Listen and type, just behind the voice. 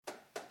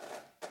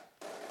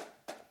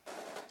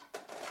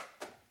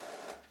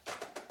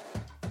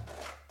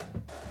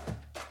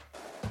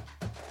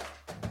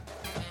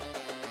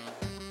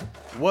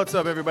What's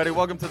up, everybody?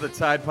 Welcome to the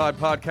Tide Pod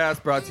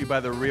Podcast, brought to you by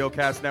the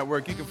Realcast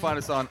Network. You can find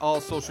us on all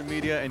social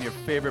media and your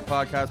favorite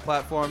podcast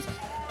platforms.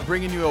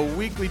 Bringing you a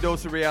weekly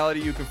dose of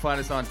reality, you can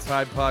find us on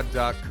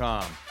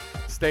tidepod.com.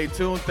 Stay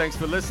tuned. Thanks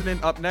for listening.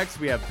 Up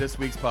next, we have this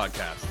week's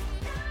podcast.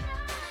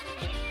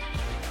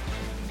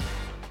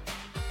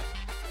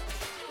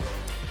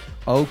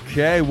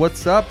 Okay,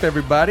 what's up,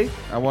 everybody?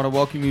 I want to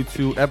welcome you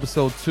to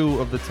episode 2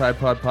 of the Tide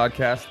Pod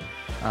Podcast,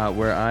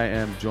 where I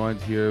am joined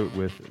here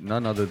with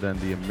none other than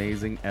the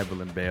amazing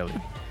Evelyn Bailey.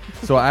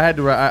 So I had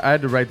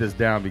to write this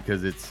down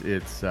because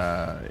it's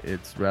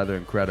rather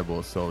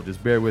incredible. So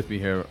just bear with me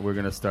here. We're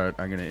gonna start.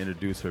 I'm gonna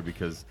introduce her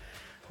because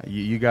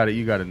you got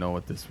to know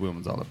what this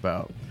woman's all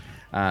about.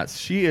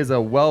 She is a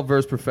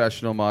well-versed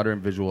professional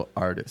modern visual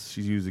artist.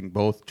 She's using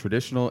both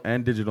traditional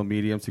and digital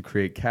mediums to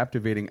create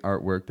captivating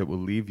artwork that will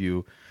leave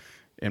you,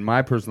 in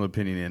my personal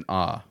opinion, in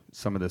awe.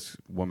 Some of this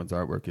woman's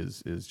artwork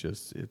is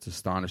just, it's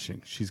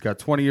astonishing. She's got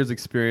 20 years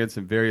experience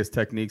in various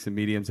techniques and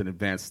mediums and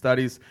advanced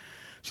studies.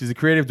 She's a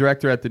creative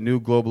director at the new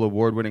global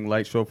award-winning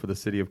light show for the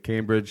city of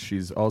Cambridge.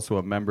 She's also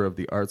a member of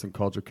the Arts and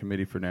Culture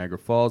Committee for Niagara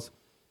Falls,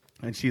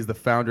 and she's the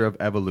founder of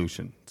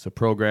Evolution. It's a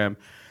program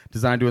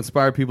designed to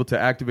inspire people to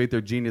activate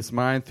their genius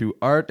mind through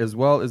art, as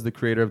well as the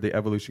creator of the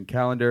Evolution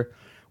Calendar,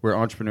 where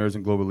entrepreneurs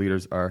and global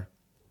leaders are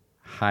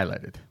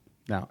highlighted.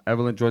 Now,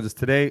 Evelyn joins us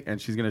today, and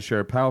she's going to share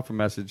a powerful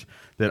message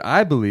that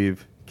I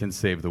believe can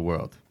save the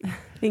world.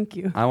 Thank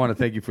you. I want to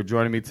thank you for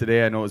joining me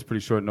today. I know it was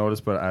pretty short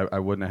notice, but I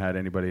wouldn't have had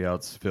anybody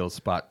else fill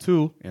spot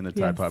 2 in the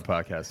Tide Pod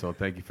Podcast, so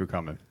thank you for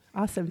coming.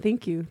 Awesome.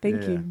 Thank you.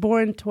 Thank you.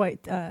 Born twice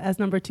as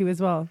number 2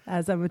 as well,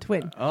 as I'm a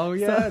twin. Oh,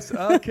 yes.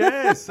 So.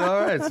 Okay. So,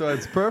 all right. So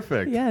it's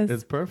perfect. Yes.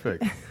 It's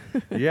perfect.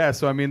 Yeah.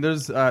 So, I mean,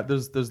 there's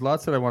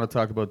lots that I want to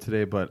talk about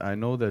today, but I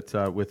know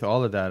that with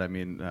all of that, I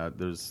mean,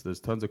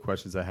 there's tons of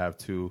questions I have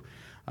too.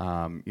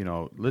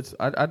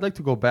 I'd like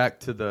to go back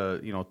to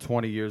the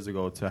 20 years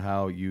ago to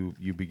how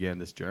you began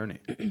this journey,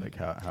 like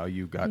how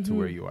you got to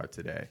where you are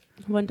today.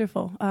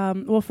 Wonderful.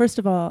 Well, first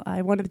of all,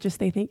 I wanted to just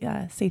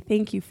say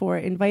thank you for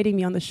inviting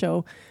me on the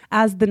show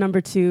as the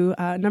number 2,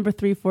 number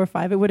 3, 4,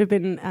 5. It would have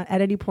been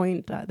at any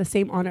point the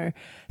same honor,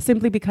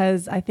 simply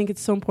because I think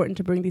it's so important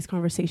to bring these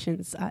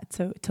conversations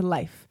to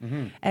life.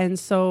 Mm-hmm. And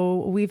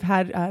so we've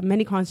had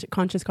many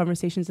conscious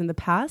conversations in the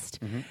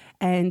past, mm-hmm.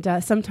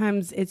 and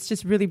sometimes it's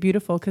just really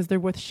beautiful because they're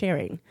worth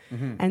sharing.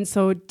 Mm-hmm. And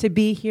so to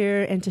be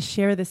here and to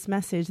share this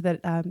message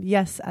that,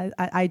 yes,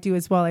 I do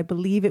as well. I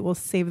believe it will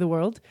save the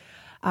world.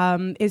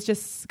 Is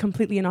just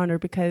completely an honor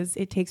because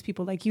it takes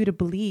people like you to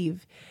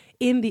believe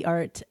in the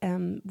art,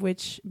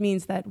 which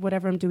means that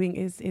whatever I'm doing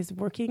is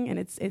working, and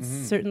it's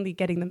mm-hmm. certainly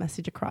getting the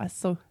message across.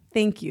 So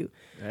thank you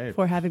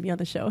for having me on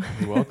the show.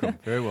 You're welcome.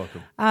 Very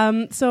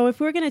welcome. So if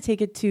we're going to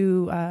take it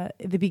to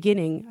the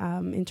beginning,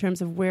 in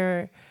terms of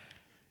where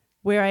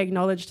I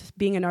acknowledged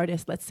being an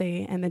artist, let's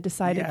say, and then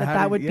decided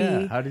that would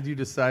be. How did you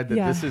decide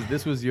that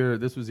this was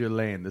your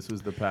lane? This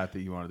was the path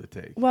that you wanted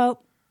to take?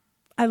 Well,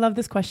 I love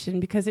this question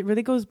because it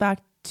really goes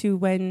back to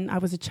when I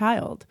was a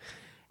child.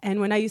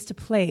 And when I used to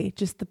play,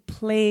 just the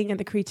playing and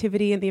the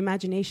creativity and the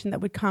imagination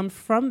that would come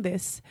from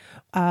this,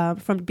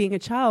 from being a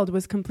child,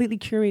 was completely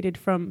curated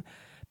from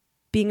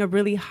being a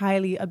really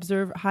high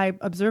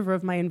observer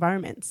of my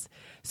environments.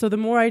 So the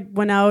more I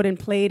went out and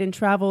played and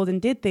traveled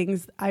and did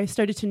things, I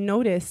started to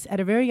notice at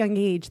a very young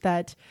age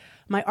that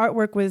my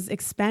artwork was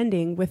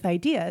expanding with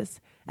ideas.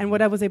 And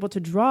what I was able to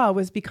draw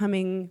was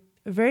becoming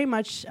very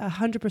much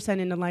 100%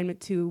 in alignment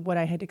to what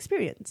I had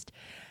experienced.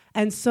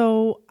 And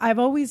so I've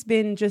always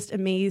been just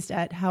amazed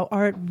at how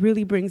art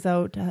really brings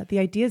out the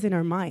ideas in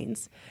our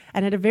minds.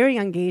 And at a very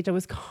young age, I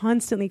was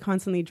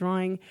constantly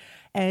drawing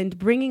and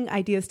bringing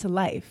ideas to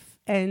life.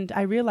 And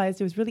I realized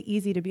it was really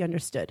easy to be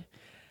understood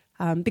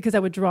because I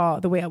would draw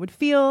the way I would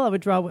feel. I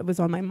would draw what was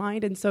on my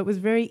mind. And so it was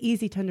very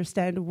easy to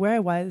understand where I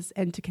was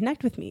and to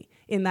connect with me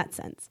in that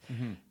sense.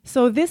 Mm-hmm.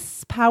 So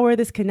this power,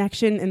 this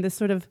connection, and this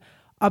sort of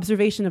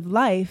observation of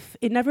life,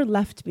 it never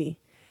left me,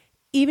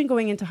 even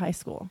going into high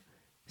school.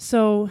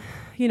 So,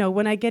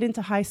 when I get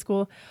into high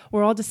school,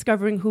 we're all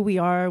discovering who we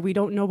are. We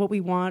don't know what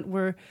we want.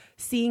 We're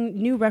seeing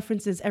new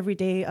references every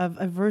day of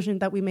a version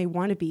that we may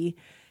want to be.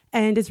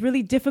 And it's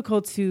really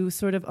difficult to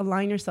sort of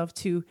align yourself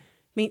to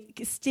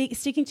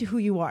sticking to who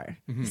you are,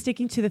 mm-hmm.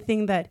 sticking to the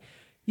thing that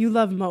you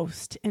love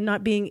most, and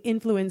not being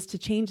influenced to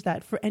change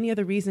that for any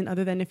other reason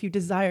other than if you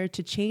desire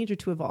to change or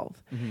to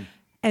evolve. Mm-hmm.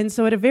 And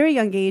so at a very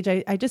young age,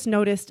 I just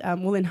noticed,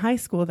 in high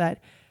school,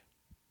 that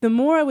the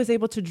more I was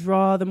able to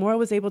draw, the more I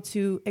was able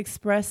to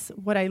express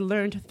what I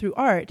learned through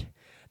art,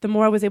 the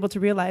more I was able to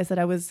realize that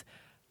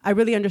I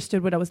really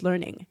understood what I was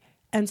learning.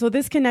 And so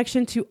this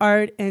connection to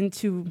art and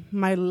to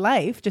my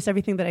life, just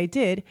everything that I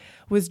did,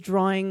 was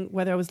drawing,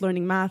 whether I was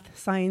learning math,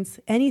 science,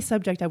 any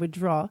subject I would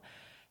draw.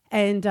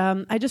 And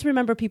I just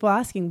remember people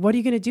asking, what are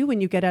you going to do when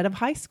you get out of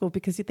high school?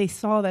 Because they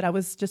saw that I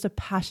was just a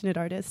passionate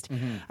artist.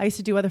 Mm-hmm. I used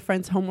to do other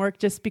friends' homework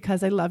just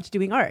because I loved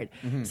doing art.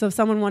 Mm-hmm. So if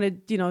someone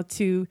wanted,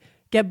 to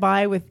get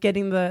by with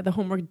getting the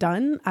homework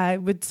done, I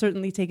would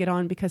certainly take it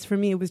on because for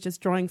me, it was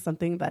just drawing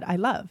something that I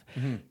love.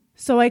 Mm-hmm.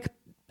 So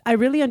I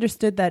really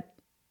understood that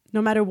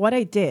no matter what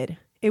I did,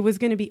 it was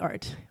going to be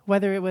art,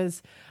 whether it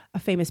was a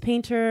famous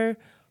painter,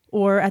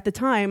 or at the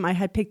time I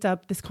had picked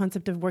up this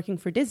concept of working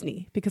for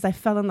Disney because I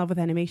fell in love with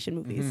animation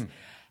movies. Mm-hmm.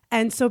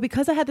 And so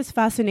because I had this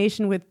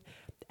fascination with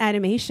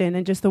animation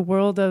and just the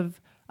world of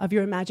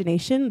your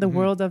imagination, the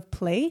world of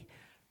play,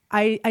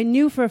 I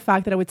knew for a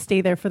fact that I would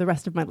stay there for the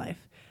rest of my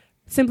life,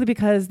 simply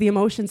because the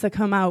emotions that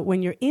come out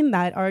when you're in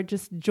that are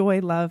just joy,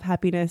 love,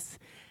 happiness.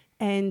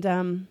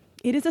 And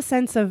it is a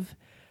sense of,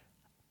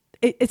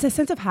 it's a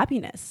sense of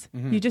happiness.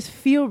 Mm-hmm. You just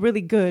feel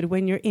really good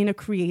when you're in a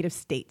creative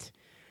state.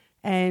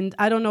 And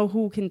I don't know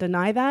who can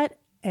deny that.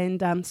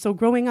 And so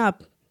growing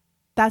up,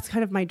 that's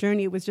kind of my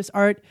journey. It was just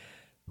art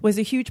was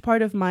a huge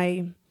part of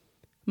my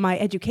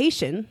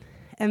education.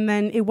 And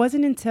then it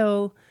wasn't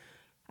until,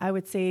 I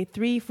would say,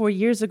 3-4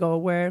 years ago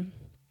where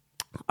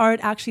art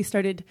actually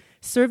started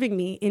serving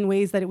me in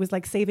ways that it was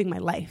like saving my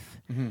life.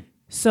 Mm-hmm.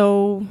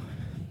 So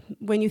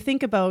when you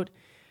think about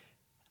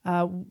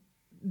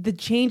the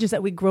changes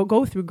that we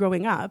go through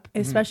growing up,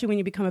 especially when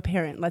you become a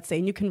parent, let's say,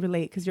 and you can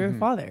relate because you're a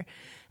father.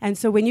 And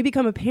so when you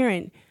become a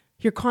parent,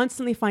 you're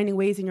constantly finding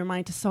ways in your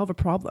mind to solve a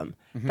problem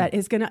that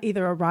is going to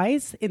either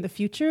arise in the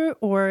future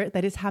or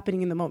that is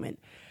happening in the moment.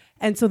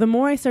 And so the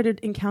more I started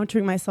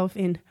encountering myself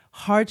in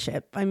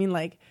hardship, I mean,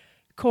 like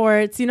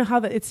courts, you know how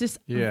it's just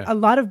a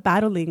lot of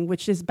battling,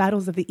 which is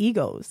battles of the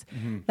egos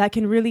that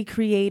can really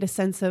create a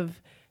sense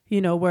of, you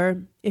know,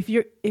 where if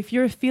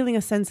you're feeling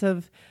a sense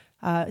of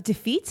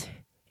defeat,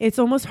 it's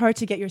almost hard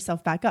to get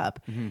yourself back up.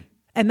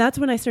 And that's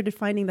when I started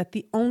finding that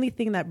the only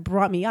thing that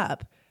brought me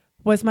up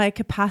was my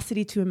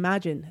capacity to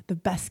imagine the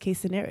best case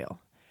scenario.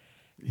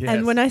 Yes.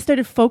 And when I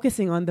started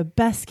focusing on the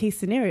best case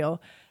scenario,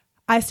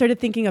 I started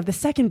thinking of the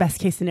second best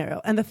case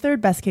scenario and the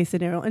third best case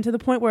scenario, and to the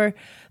point where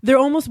there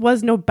almost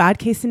was no bad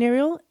case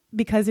scenario,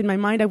 because in my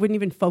mind, I wouldn't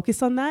even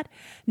focus on that.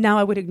 Now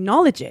I would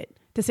acknowledge it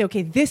to say,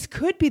 okay, this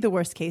could be the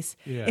worst case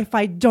if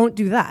I don't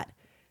do that.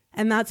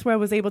 And that's where I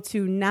was able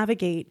to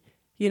navigate,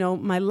 you know,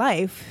 my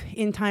life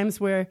in times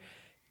where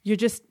you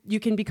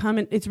can become,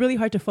 it's really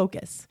hard to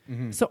focus.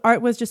 So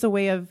art was just a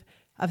way of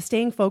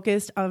staying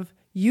focused, of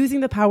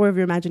using the power of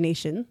your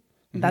imagination.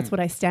 That's what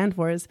I stand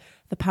for, is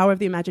the power of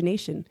the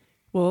imagination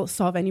will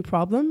solve any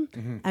problem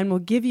and will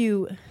give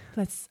you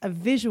a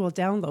visual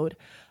download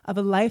of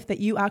a life that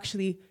you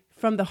actually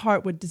from the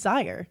heart would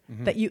desire,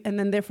 and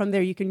then from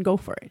there you can go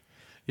for it.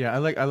 Yeah, I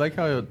like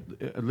how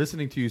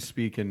listening to you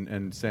speak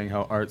and saying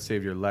how art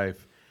saved your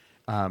life.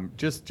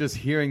 Just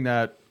hearing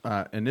that,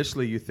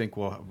 initially you think,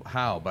 well,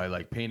 how? By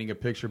like painting a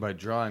picture, by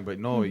drawing, but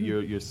no,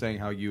 you're saying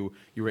how you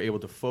were able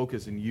to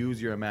focus and use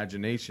your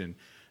imagination,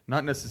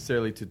 not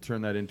necessarily to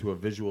turn that into a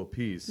visual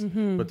piece,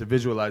 but to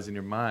visualize in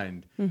your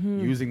mind,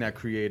 using that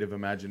creative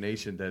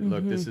imagination that,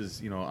 look, this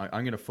is, you know,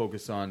 I'm going to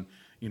focus on,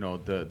 you know,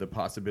 the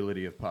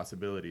possibility of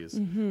possibilities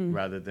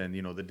rather than,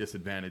 you know, the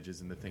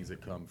disadvantages and the things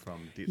that come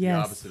from the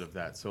opposite of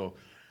that. So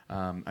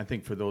I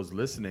think for those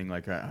listening,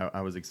 like I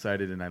was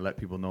excited, and I let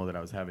people know that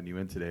I was having you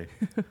in today,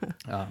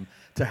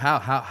 to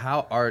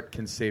how art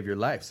can save your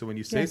life. So when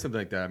you say something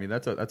like that, I mean,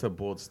 that's a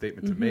bold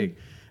statement to make.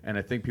 And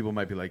I think people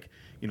might be like,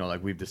 you know,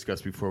 like we've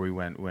discussed before we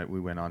went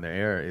on the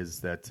air,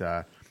 is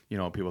that, you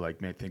know, people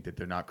like may think that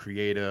they're not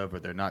creative or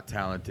they're not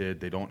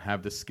talented. They don't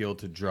have the skill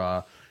to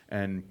draw.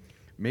 And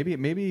maybe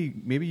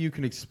you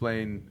can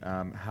explain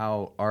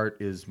how art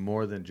is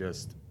more than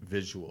just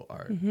visual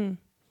art.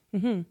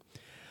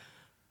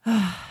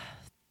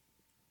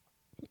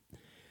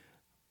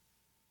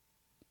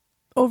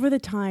 Over the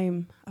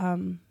time,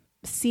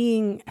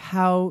 seeing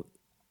how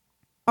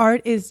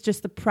art is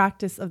just the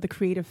practice of the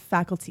creative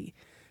faculty.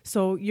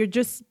 So you're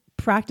just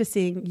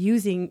practicing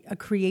using a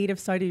creative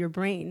side of your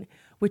brain,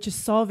 which is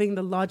solving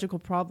the logical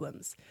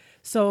problems.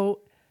 So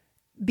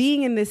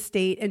being in this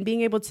state and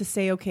being able to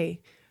say, okay,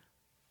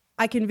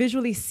 I can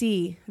visually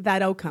see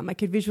that outcome. I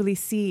could visually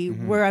see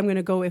where I'm going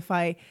to go if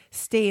I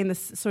stay in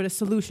this sort of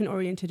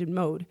solution-oriented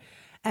mode.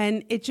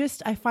 And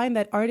I find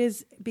that art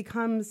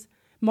becomes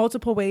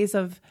multiple ways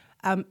of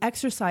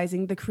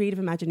exercising the creative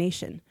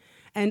imagination.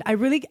 And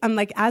I'm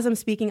like, as I'm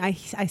speaking, I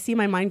see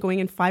my mind going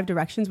in 5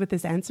 directions with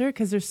this answer,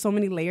 because there's so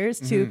many layers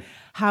to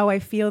how I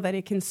feel that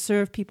it can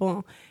serve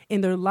people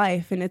in their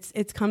life. And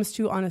it comes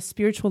to on a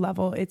spiritual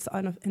level, it's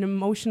on an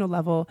emotional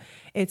level,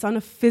 it's on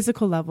a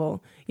physical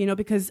level, you know,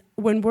 because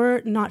when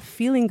we're not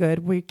feeling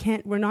good,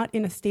 we're not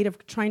in a state of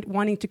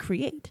wanting to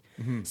create.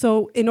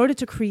 So in order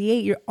to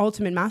create your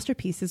ultimate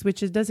masterpieces, which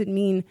doesn't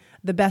mean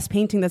the best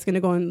painting that's going to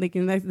go in like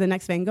the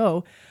next Van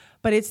Gogh,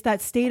 but it's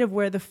that state of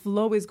where the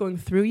flow is going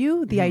through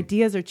you, the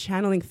ideas are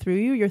channeling through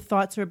you, your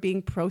thoughts are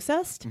being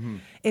processed.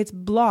 It's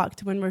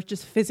blocked when we're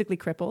just physically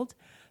crippled.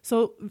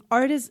 So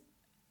art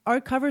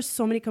covers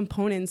so many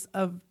components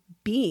of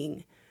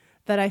being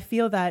that I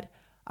feel that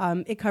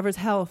it covers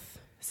health.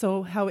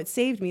 So how it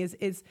saved me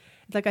is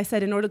like I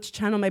said, in order to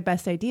channel my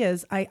best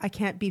ideas, I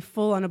can't be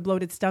full on a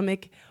bloated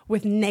stomach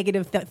with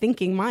negative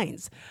thinking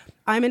minds.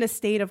 I'm in a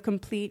state of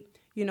complete,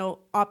 you know,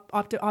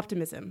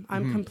 optimism.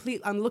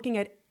 I'm looking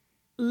at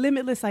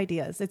limitless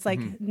ideas. It's like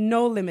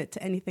no limit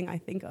to anything I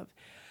think of.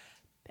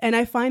 And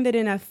I find that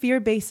in a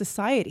fear-based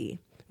society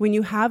when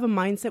you have a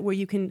mindset where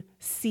you can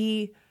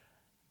see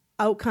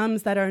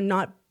outcomes that are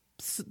not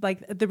like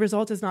the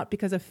result is not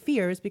because of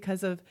fears,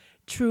 because of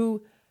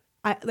true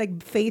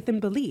like faith and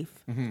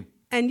belief.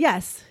 And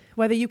yes,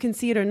 whether you can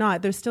see it or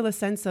not, there's still a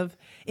sense of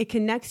it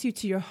connects you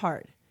to your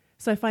heart.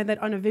 So I find that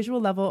on a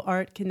visual level,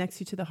 art connects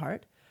you to the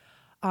heart.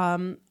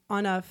 On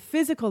a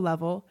physical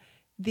level,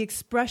 the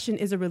expression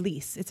is a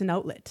release. It's an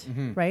outlet,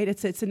 right?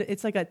 It's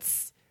like a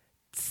tss,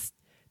 tss,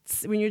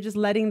 tss, when you're just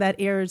letting that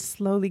air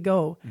slowly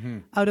go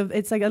out of.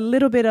 It's like a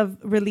little bit of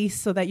release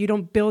so that you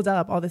don't build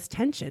up all this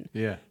tension.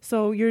 Yeah.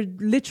 So you're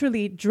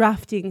literally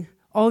drafting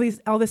all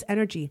this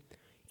energy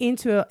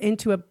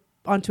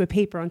onto a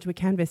paper, onto a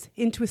canvas,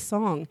 into a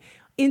song,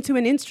 into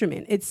an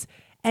instrument. It's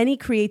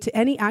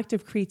any act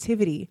of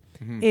creativity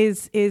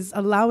is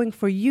allowing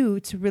for you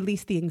to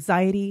release the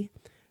anxiety,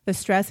 the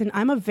stress. And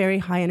I'm a very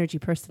high energy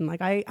person.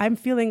 Like I'm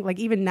feeling like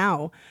even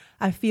now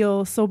I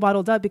feel so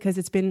bottled up because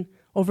it's been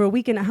over a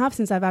week and a half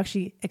since I've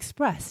actually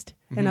expressed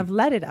and I've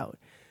let it out.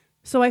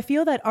 So I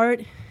feel that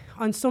art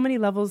on so many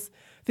levels,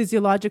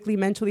 physiologically,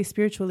 mentally,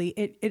 spiritually,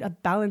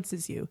 it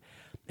balances you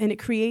and it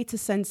creates a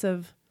sense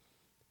of,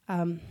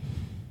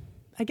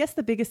 I guess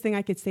the biggest thing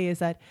I could say is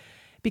that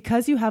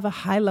because you have a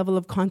high level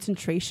of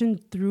concentration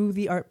through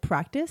the art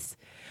practice,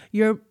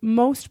 you're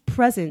most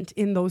present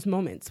in those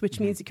moments, which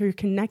means you're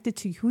connected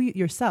to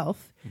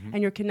yourself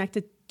and you're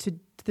connected to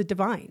the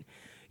divine.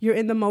 You're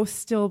in the most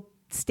still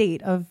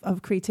state of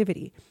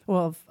creativity,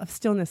 or of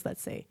stillness,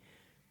 let's say.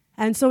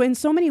 And so in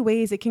so many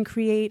ways, it can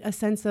create a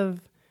sense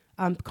of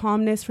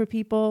calmness for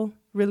people,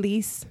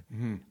 release,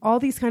 all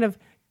these kind of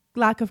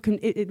lack of,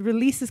 it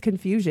releases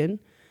confusion.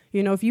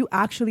 You know, if you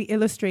actually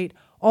illustrate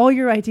all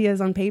your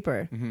ideas on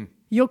paper,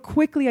 you'll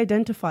quickly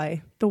identify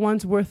the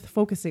ones worth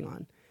focusing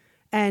on.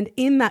 And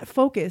in that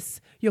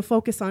focus, you'll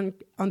focus on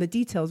the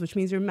details, which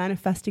means you're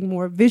manifesting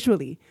more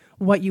visually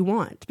what you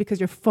want because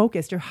you're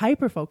focused, you're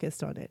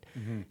hyper-focused on it.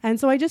 And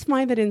so I just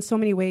find that in so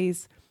many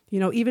ways, you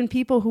know, even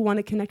people who want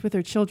to connect with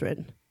their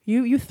children,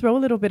 you throw a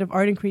little bit of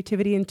art and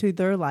creativity into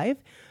their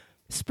life,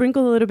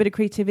 sprinkle a little bit of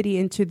creativity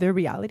into their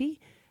reality,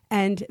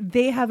 and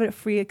they have a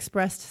free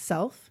expressed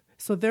self.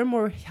 So they're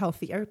more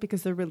healthier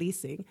because they're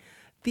releasing.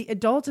 The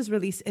adult is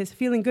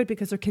feeling good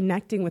because they're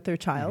connecting with their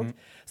child.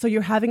 So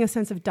you're having a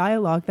sense of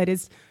dialogue that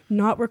is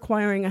not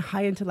requiring a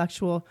high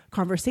intellectual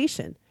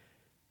conversation.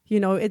 You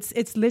know,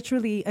 it's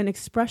literally an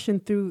expression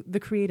through the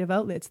creative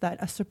outlets that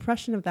a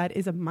suppression of that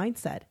is a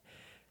mindset.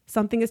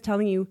 Something is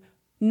telling you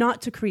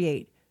not to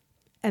create.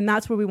 And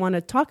that's what we want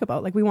to talk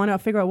about. Like we want to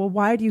figure out, well,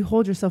 why do you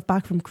hold yourself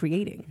back from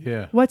creating?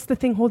 Yeah. What's the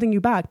thing holding you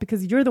back?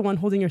 Because you're the one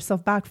holding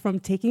yourself back from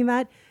taking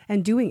that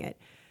and doing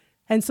it.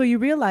 And so you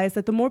realize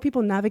that the more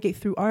people navigate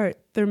through art,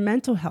 their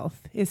mental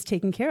health is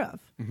taken care of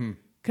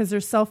because they're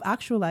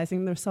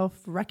self-actualizing, they're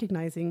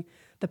self-recognizing,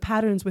 the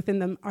patterns within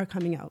them are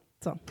coming out.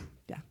 So,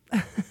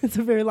 yeah, it's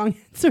a very long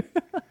answer.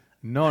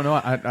 No,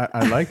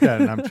 I like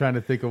that, and I'm trying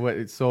to think of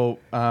what. So,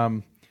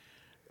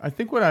 I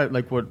think what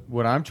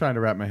I'm trying to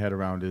wrap my head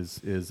around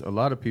is a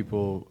lot of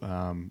people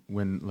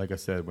when, like I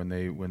said, when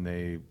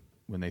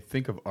they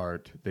think of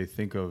art, they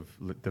think of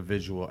the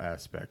visual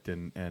aspect,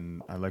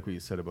 and I like what you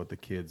said about the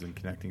kids and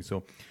connecting.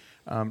 So,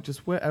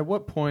 at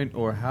what point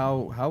or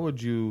how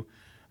would you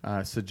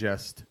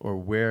suggest, or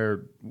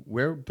where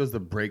does the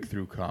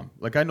breakthrough come?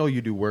 Like I know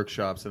you do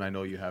workshops, and I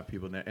know you have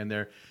people there, and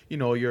they're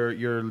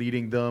you're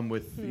leading them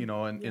with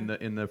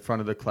in the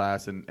front of the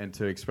class and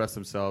to express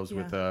themselves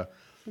with a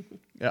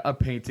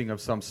painting of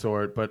some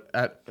sort. But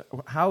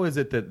how is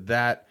it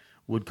that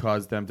would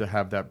cause them to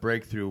have that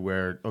breakthrough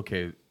where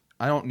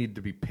I don't need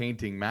to be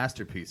painting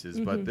masterpieces,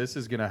 but this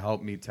is going to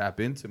help me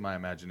tap into my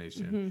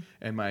imagination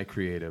and my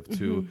creative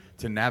to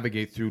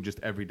navigate through just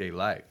everyday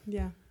life.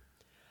 Yeah.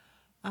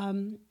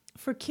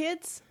 For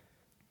kids,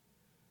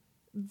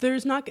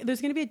 there's going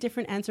to be a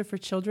different answer for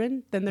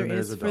children than there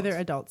is for their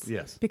adults.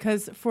 Yes.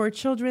 Because for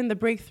children, the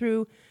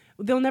breakthrough,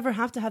 they'll never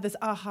have to have this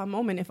aha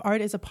moment if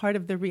art is a part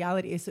of their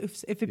reality,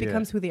 if it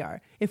becomes who they are.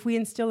 If we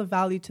instill a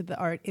value to the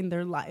art in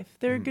their life,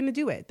 they're going to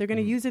do it. They're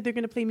going to use it. They're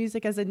going to play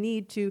music as a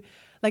need to,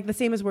 like the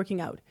same as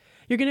working out.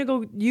 You're going to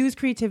go use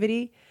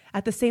creativity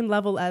at the same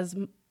level as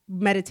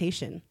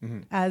meditation,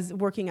 as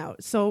working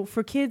out. So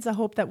for kids, I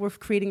hope that we're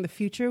creating the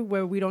future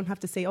where we don't have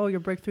to say, oh, your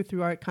breakthrough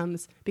through art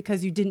comes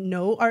because you didn't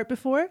know art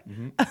before.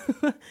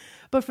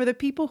 But for the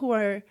people who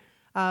are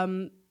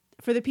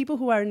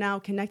now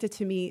connected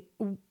to me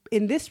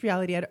in this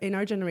reality, in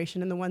our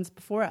generation and the ones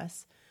before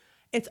us,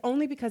 it's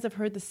only because I've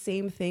heard the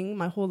same thing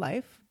my whole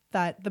life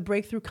that the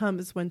breakthrough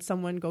comes when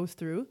someone goes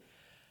through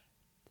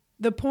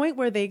the point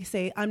where they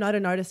say, I'm not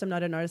an artist, I'm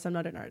not an artist, I'm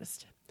not an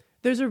artist.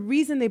 There's a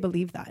reason they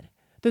believe that.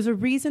 There's a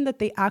reason that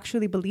they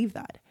actually believe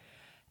that.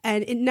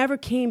 And it never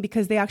came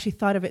because they actually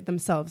thought of it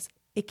themselves.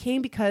 It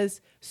came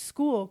because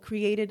school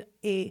created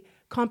a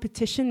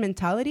competition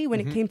mentality when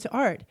it came to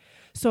art.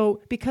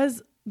 So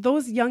because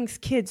those young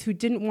kids who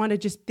didn't want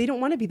to they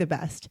don't want to be the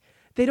best.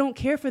 They don't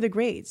care for the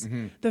grades.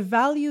 The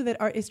value that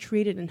art is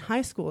created in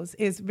high schools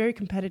is very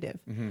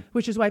competitive,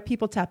 which is why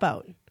people tap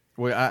out.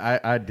 Well,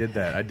 I did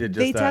that. I did just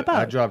They that. tap out.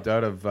 I dropped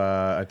out of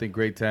I think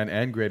grade 10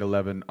 and grade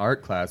 11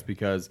 art class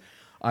because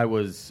I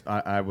wasn't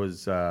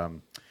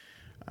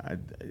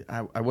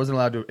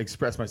allowed to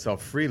express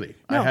myself freely.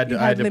 No, I had you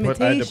to had put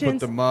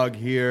limitations. the mug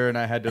here, and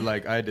I had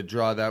to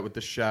draw that with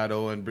the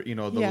shadow and the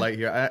Yeah. light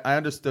here. I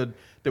understood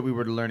that we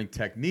were learning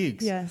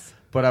techniques. Yes.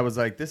 But I was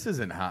like, this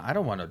isn't how I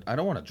don't want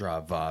to draw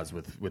a vase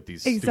with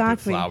these stupid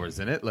Exactly. flowers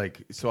in it.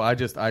 Like, so I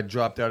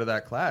dropped out of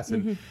that class,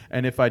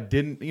 and if I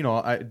didn't,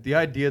 the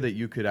idea that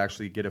you could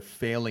actually get a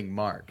failing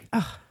mark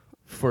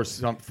for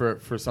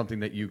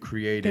something that you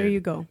created, There you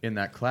go. in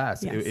that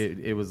class, Yes.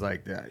 it was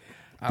like that.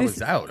 I This-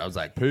 was out. I was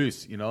like,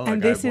 peace, And like I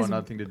this want is-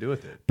 nothing to do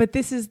with it. But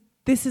this is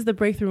the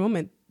breakthrough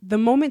moment. The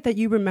moment that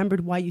you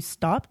remembered why you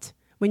stopped,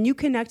 when you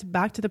connect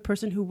back to the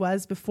person who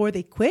was before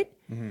they quit,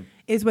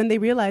 is when they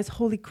realize,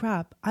 holy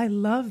crap, I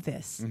love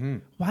this.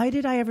 Why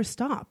did I ever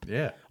stop?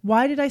 Yeah.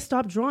 Why did I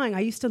stop drawing? I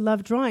used to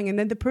love drawing. And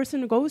then the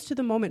person goes to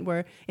the moment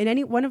where in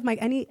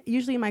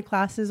usually in my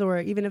classes or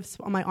even if it's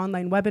on my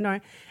online webinar,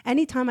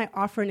 anytime I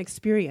offer an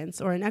experience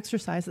or an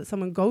exercise that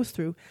someone goes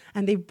through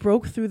and they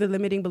broke through the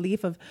limiting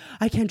belief of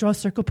I can't draw a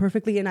circle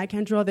perfectly and I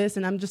can't draw this.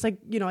 And I'm just like,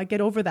 I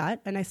get over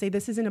that. And I say,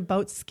 this isn't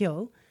about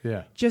skill.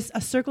 Yeah. Just a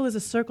circle is a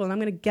circle. And I'm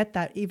going to get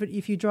that even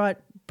if you draw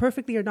it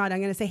perfectly or not. I'm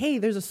going to say, hey,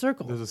 there's a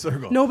circle. There's a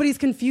circle. Nobody's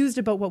confused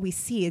about what we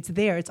see. It's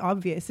there. It's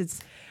obvious.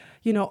 It's,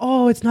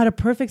 it's not a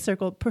perfect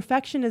circle.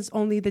 Perfection is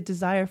only the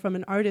desire from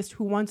an artist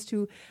who wants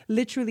to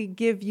literally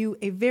give you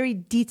a very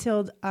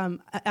detailed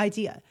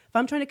idea. If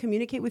I'm trying to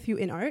communicate with you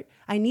in art,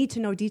 I need to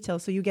know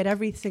details so you get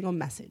every single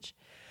message.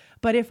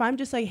 But if I'm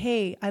just like,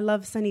 hey, I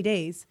love sunny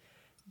days,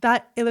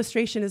 that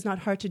illustration is not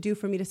hard to do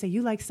for me to say,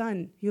 you like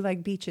sun, you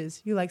like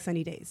beaches, you like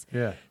sunny days.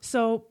 Yeah.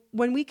 So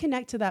when we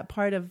connect to that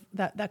part of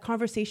that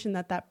conversation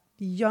that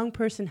young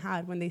person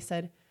had when they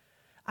said,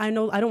 I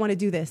know I don't want to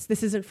do this.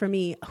 This isn't for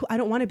me. I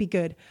don't want to be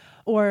good.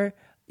 Or,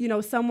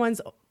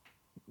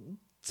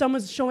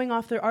 someone's showing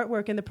off their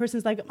artwork and the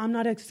person's like, I'm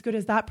not as good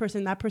as that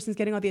person. That person's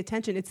getting all the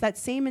attention. It's that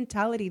same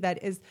mentality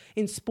that is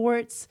in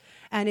sports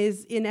and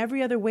is in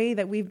every other way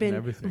that we've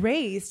been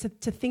raised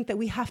to think that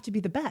we have to be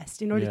the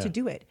best in order to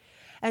do it.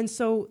 And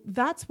so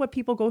that's what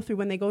people go through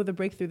when they go to the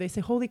breakthrough. They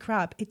say, holy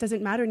crap, it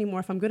doesn't matter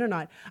anymore if I'm good or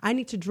not. I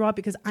need to draw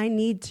because I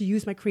need to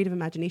use my creative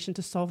imagination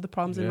to solve the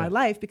problems in my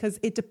life because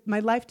my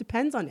life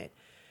depends on it.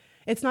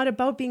 It's not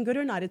about being good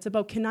or not. It's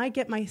about, can I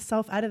get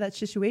myself out of that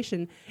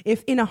situation?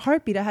 If in a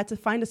heartbeat I had to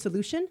find a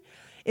solution,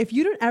 if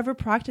you don't ever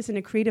practice in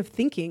a creative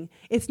thinking,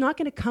 it's not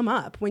going to come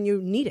up when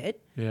you need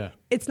it. Yeah.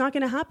 It's not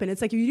going to happen.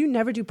 It's like if you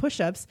never do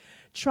push-ups,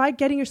 try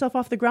getting yourself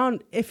off the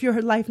ground if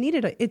your life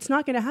needed it. It's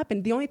not going to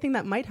happen. The only thing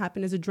that might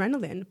happen is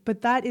adrenaline,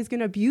 but that is going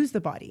to abuse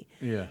the body.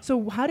 Yeah.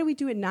 So how do we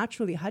do it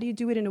naturally? How do you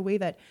do it in a way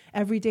that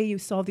every day you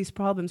solve these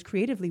problems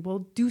creatively? Well,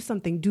 do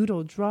something,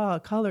 doodle, draw,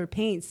 color,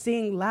 paint,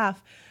 sing,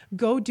 laugh,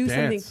 go do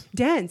something,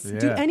 dance,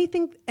 do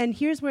anything. And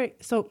here's where,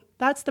 so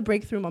that's the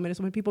breakthrough moment is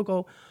when people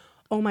go,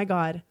 oh my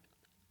God,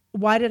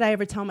 why did I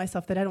ever tell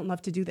myself that I don't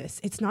love to do this?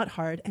 It's not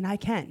hard, and I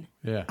can.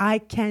 Yeah. I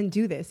can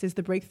do this is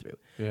the breakthrough.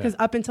 Because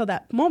up until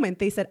that moment,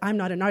 they said, I'm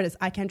not an artist.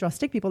 I can't draw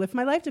stick people if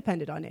my life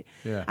depended on it.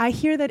 Yeah. I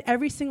hear that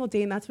every single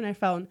day, and that's when I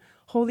found,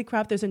 holy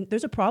crap,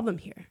 there's a problem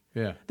here.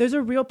 Yeah. There's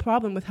a real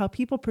problem with how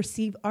people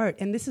perceive art,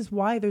 and this is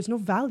why there's no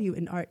value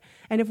in art.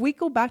 And if we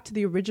go back to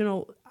the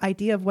original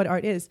idea of what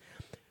art is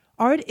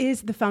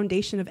the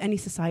foundation of any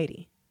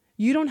society.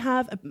 You don't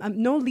have,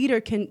 no leader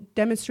can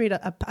demonstrate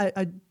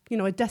a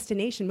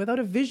destination without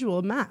a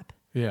visual map.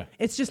 Yeah.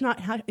 It's just not,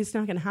 it's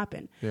not going to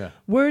happen. Yeah.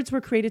 Words were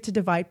created to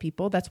divide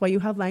people. That's why you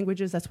have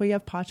languages. That's why you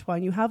have Patois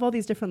and you have all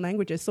these different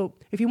languages. So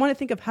if you want to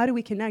think of how do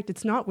we connect,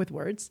 it's not with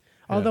words,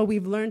 although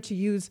we've learned to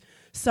use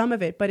some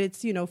of it, but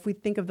it's, if we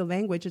think of the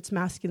language, it's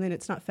masculine,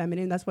 it's not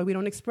feminine. That's why we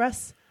don't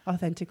express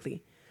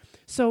authentically.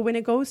 So when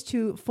it goes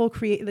to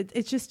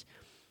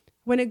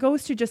when it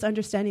goes to just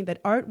understanding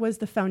that art was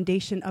the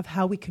foundation of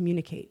how we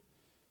communicate.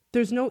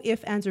 There's no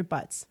ifs, ands, or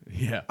buts.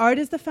 Yeah. Art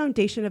is the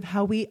foundation of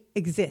how we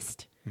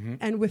exist. Mm-hmm.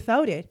 And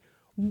without it,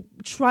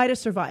 try to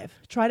survive.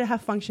 Try to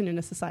have function in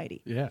a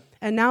society. Yeah.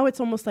 And now it's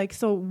almost like,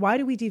 so why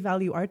do we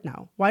devalue art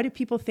now? Why do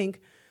people think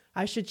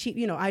I should cheat,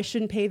 I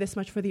shouldn't pay this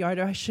much for the art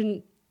or I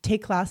shouldn't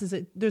take classes?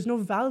 There's no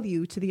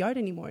value to the art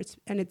anymore.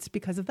 It's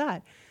because of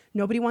that.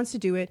 Nobody wants to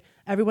do it.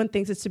 Everyone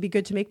thinks it's to be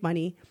good to make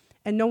money.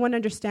 And no one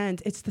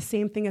understands it's the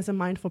same thing as a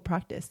mindful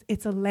practice.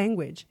 It's a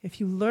language. If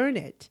you learn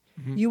it,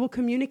 you will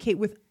communicate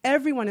with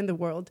everyone in the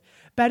world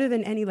better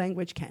than any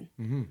language can.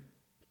 Mm-hmm.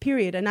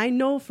 Period. And I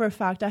know for a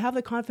fact, I have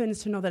the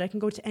confidence to know that I can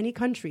go to any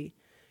country.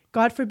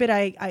 God forbid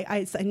if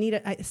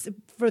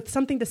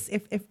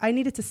I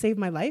needed to save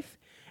my life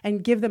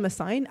and give them a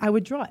sign, I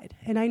would draw it.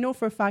 And I know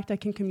for a fact I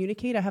can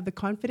communicate. I have the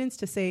confidence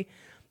to say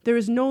there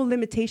is no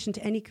limitation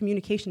to any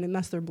communication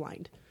unless they're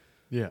blind.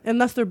 Yeah.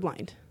 Unless they're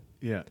blind.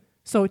 Yeah.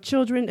 So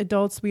children,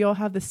 adults, we all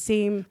have the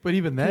same. But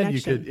even then,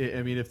 connection. you could.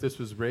 I mean, if this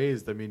was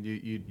raised, I mean,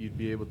 you'd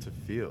be able to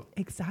feel.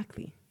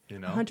 Exactly.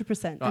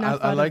 100%. And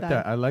I like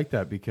that. I like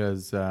that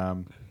because,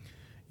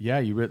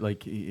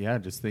 Yeah,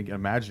 just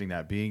imagining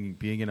that being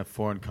in a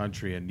foreign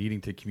country and needing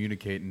to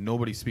communicate, and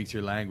nobody speaks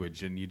your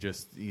language, and you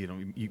just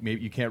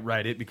you can't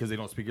write it because they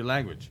don't speak your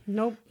language.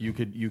 Nope. You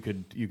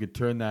could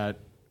turn that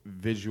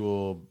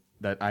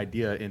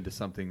idea into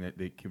something that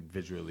they can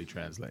visually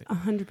translate.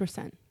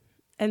 100%.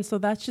 And so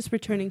that's just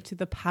returning to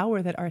the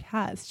power that art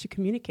has to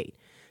communicate,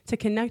 to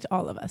connect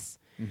all of us.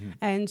 Mm-hmm.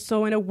 And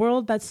so in a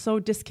world that's so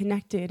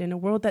disconnected, in a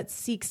world that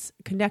seeks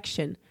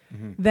connection,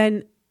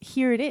 then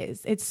here it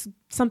is. It's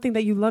something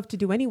that you love to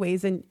do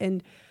anyways.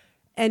 And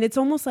it's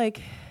almost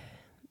like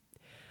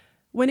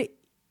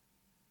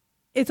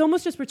it's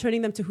almost just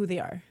returning them to who they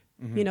are,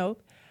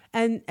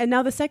 And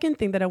now the second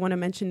thing that I want to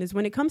mention is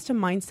when it comes to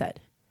mindset,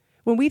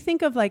 when we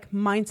think of like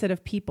mindset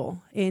of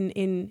people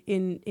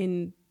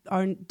in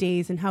our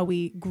days and how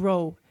we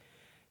grow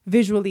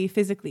visually,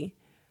 physically,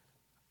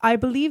 I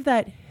believe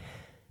that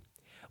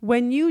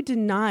when you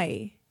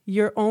deny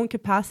your own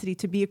capacity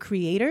to be a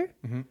creator,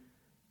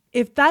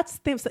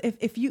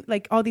 if you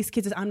like all these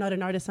kids, I'm not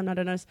an artist.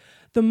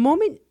 The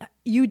moment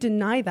you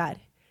deny that,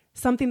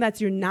 something that's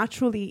you're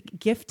naturally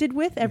gifted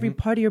with, every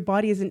part of your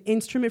body is an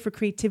instrument for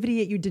creativity,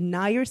 yet you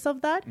deny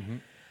yourself that,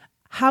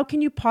 how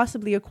can you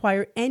possibly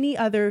acquire any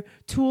other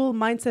tool,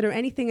 mindset, or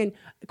anything and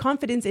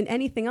confidence in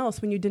anything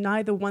else when you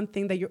deny the one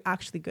thing that you're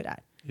actually good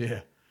at?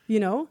 Yeah.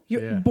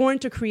 You're born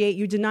to create.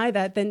 You deny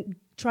that, then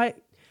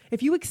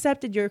if you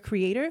accepted you're a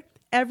creator,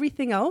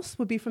 everything else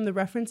would be from the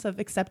reference of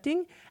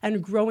accepting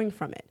and growing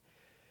from it.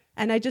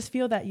 And I just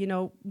feel that,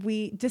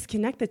 we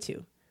disconnect the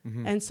two.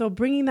 And so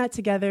bringing that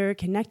together,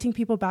 connecting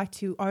people back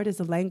to art as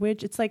a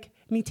language, it's like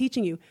me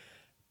teaching you,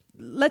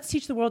 let's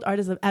teach the world art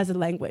as a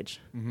language.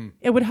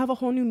 It would have a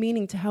whole new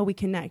meaning to how we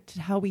connect,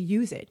 to how we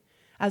use it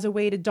as a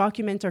way to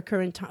document our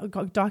current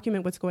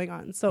document what's going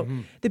on. So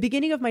the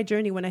beginning of my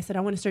journey, when I said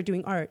I want to start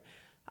doing art,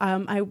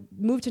 I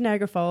moved to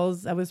Niagara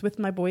Falls. I was with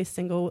my boys,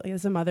 single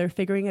as a mother,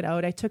 figuring it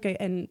out. I took it,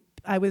 and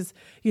I was,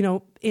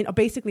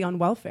 basically on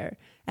welfare.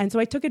 And so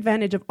I took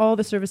advantage of all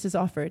the services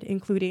offered,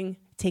 including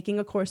taking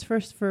a course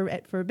first for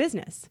a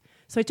business.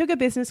 So I took a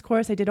business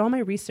course. I did all my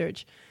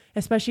research,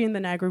 especially in the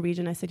Niagara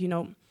region. I said,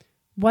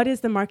 what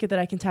is the market that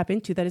I can tap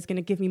into that is going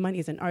to give me money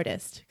as an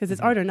artist? Because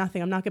it's art or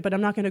nothing. I'm not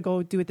going to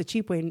go do it the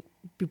cheap way and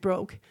be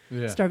broke,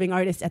 starving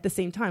artist at the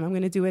same time. I'm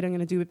going to do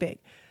it big.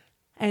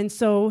 And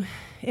so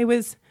it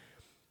was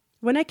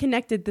when I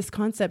connected this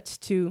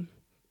concept to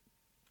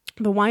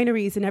the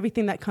wineries and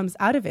everything that comes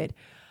out of it,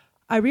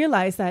 I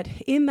realized that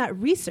in that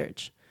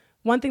research,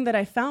 one thing that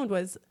I found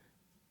was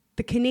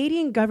the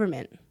Canadian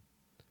government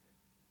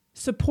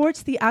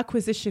supports the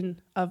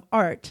acquisition of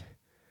art,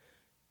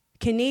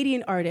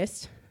 Canadian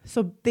artists.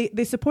 So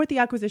they support the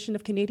acquisition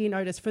of Canadian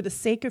artists for the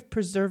sake of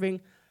preserving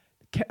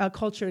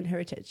culture and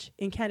heritage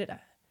in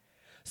Canada.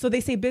 So they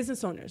say,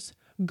 business owners,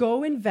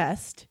 go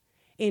invest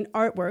in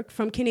artwork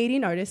from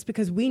Canadian artists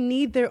because we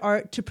need their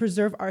art to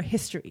preserve our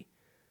history.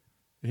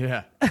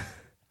 Yeah.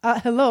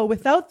 Hello,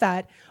 without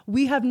that,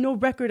 we have no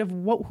record of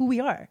who we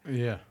are.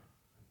 Yeah.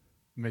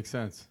 Makes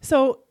sense.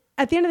 So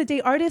at the end of the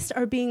day, artists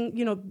are being,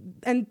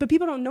 but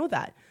people don't know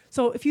that.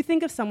 So if you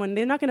think of someone,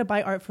 they're not going to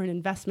buy art for an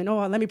investment.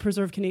 Oh, let me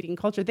preserve Canadian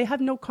culture. They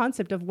have no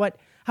concept of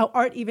how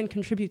art even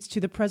contributes to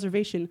the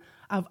preservation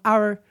of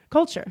our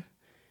culture.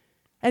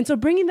 And so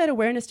bringing that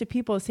awareness to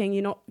people,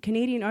 saying,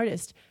 Canadian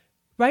artists,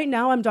 right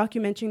now I'm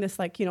documenting this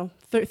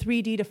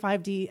 3D to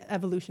 5D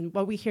evolution.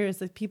 What we hear is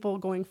that people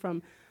going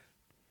from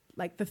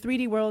like the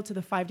 3D world to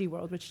the 5D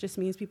world, which just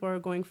means people are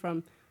going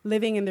from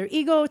living in their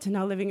ego to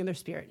now living in their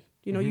spirit.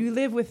 You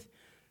live with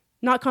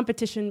not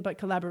competition, but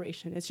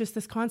collaboration. It's just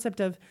this concept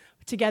of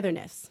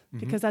togetherness,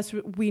 because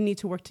we need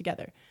to work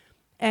together.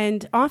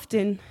 And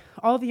often,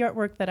 all the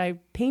artwork that I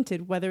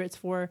painted, whether it's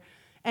for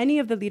any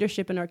of the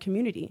leadership in our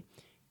community,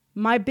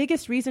 my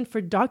biggest reason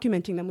for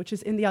documenting them, which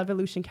is in the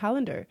Evolution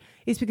calendar,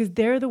 is because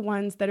they're the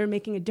ones that are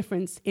making a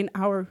difference in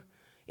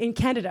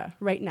Canada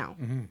right now.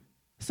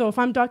 So if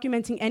I'm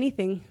documenting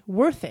anything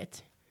worth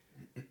it,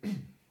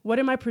 what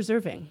am I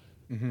preserving?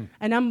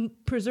 And I'm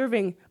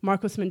preserving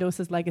Marcos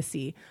Mendoza's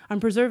legacy. I'm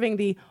preserving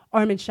the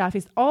Armand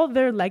Shafi's, all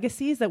their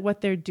legacies, that what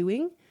they're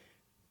doing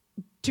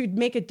to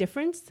make a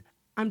difference,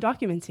 I'm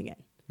documenting it.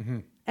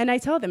 And I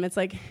tell them, it's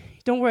like,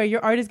 don't worry,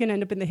 your art is going to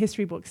end up in the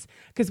history books.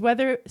 Because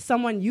whether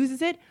someone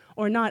uses it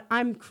or not,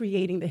 I'm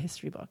creating the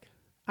history book.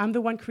 I'm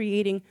the one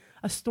creating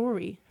a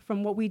story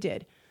from what we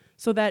did.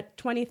 So that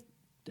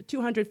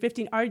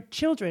 215, our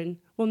children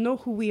will know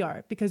who we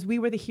are because we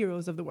were the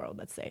heroes of the world,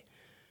 let's say.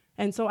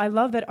 And so I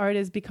love that art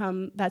has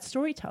become that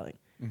storytelling.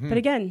 But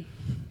again,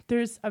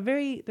 there's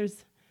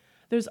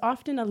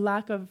often a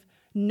lack of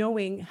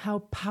knowing how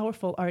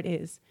powerful art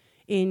is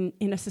in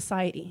a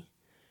society.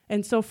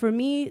 And so for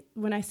me,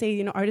 when I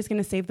say, art is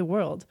going to save the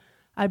world,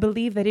 I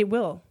believe that it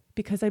will,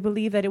 because I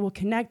believe that it will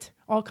connect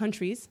all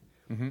countries.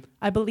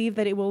 I believe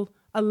that it will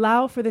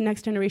allow for the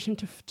next generation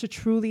to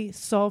truly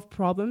solve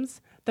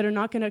problems that are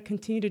not going to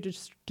continue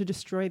to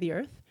destroy the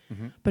earth,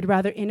 but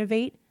rather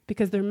innovate,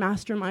 because their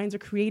masterminds are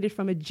created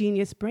from a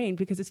genius brain,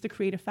 because it's the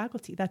creative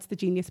faculty. That's the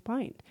genius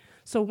mind.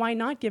 So why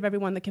not give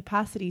everyone the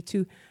capacity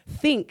to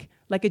think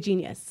like a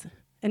genius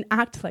and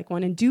act like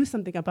one and do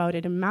something about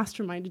it and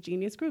mastermind a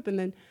genius group. And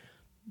then,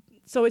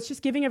 so it's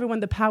just giving everyone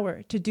the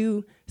power to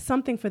do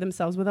something for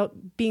themselves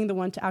without being the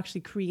one to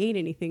actually create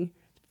anything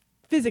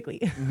physically.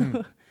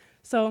 Mm-hmm.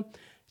 So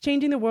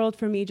changing the world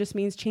for me just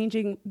means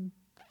changing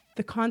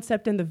the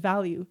concept and the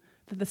value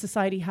that the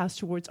society has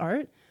towards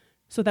art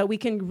so that we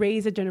can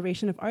raise a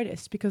generation of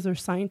artists, because they're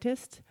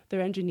scientists,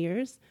 they're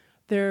engineers,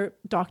 they're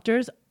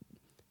doctors,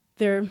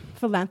 they're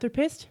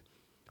philanthropists.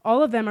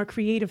 All of them are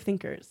creative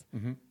thinkers.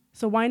 Mm-hmm.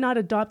 So why not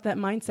adopt that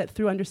mindset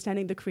through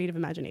understanding the creative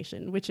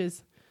imagination, which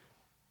is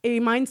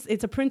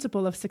it's a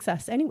principle of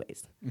success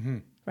anyways, mm-hmm.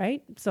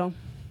 right? So,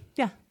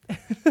 yeah.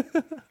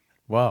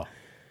 Wow.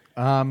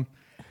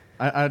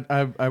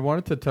 I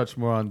wanted to touch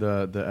more on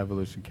the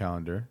evolution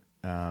calendar,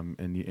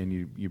 and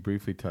you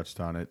briefly touched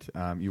on it.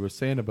 You were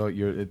saying about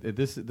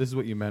this is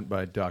what you meant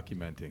by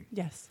documenting.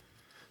 Yes.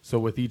 So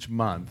with each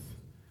month,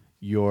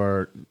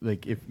 you're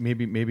like, if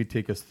maybe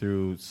take us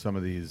through some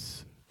of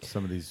these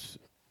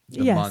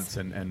yes. months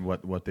and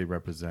what they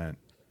represent.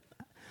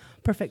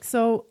 Perfect.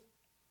 So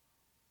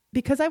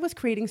because I was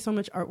creating so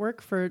much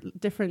artwork for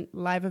different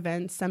live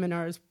events,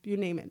 seminars, you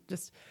name it,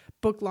 just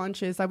book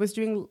launches, I was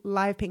doing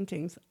live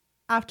paintings.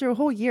 After a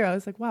whole year, I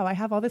was like, wow, I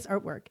have all this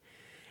artwork.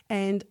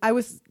 And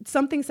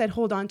something said,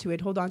 hold on to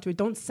it.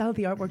 Don't sell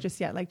the artwork just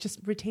yet. Like, just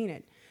retain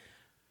it.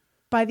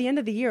 By the end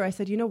of the year, I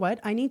said, you know what?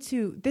 I need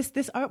to, this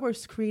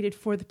artwork's created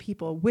for the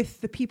people,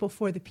 with the people,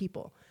 for the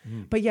people.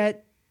 Mm. But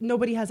yet,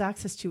 nobody has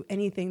access to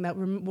anything that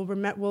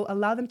will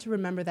allow them to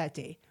remember that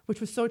day,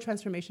 which was so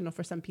transformational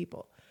for some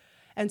people.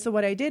 And so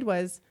what I did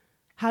was,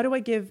 how do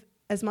I give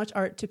as much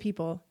art to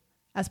people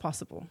as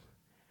possible?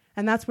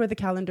 And that's where the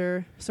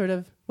calendar sort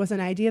of was an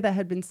idea that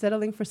had been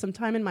settling for some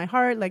time in my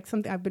heart, like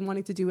something I've been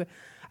wanting to do,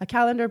 a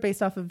calendar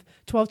based off of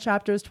 12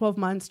 chapters, 12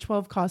 months,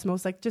 12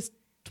 cosmos, like just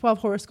 12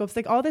 horoscopes,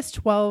 like all this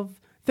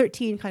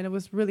 13 kind of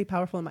was really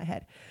powerful in my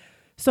head.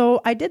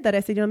 So I did that. I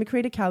said, let me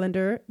create a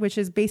calendar, which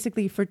is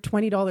basically for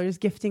 $20,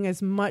 gifting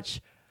as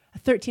much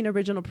 13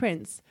 original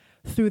prints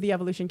through the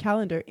evolution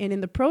calendar. And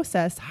in the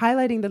process,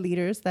 highlighting the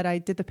leaders that I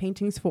did the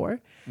paintings for,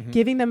 mm-hmm.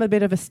 giving them a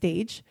bit of a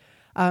stage,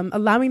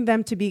 allowing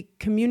them to be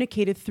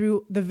communicated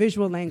through the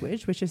visual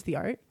language, which is the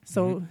art.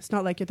 So mm-hmm. it's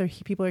not like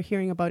people are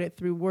hearing about it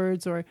through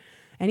words or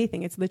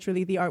anything. It's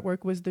literally the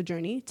artwork was the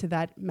journey to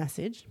that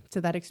message,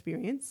 to that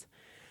experience.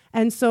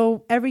 And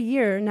so every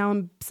year now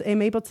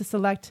I'm able to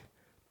select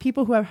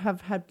people who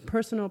have had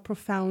personal,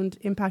 profound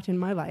impact in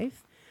my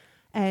life.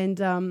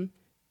 And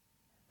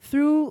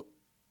through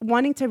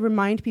wanting to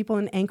remind people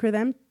and anchor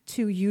them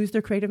to use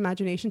their creative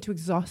imagination, to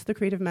exhaust their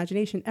creative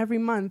imagination, every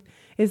month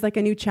is like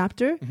a new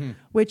chapter, mm-hmm.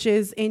 which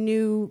is a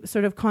new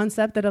sort of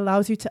concept that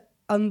allows you to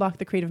unlock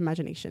the creative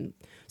imagination.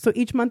 So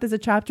each month is a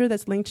chapter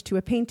that's linked to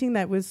a painting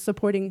that was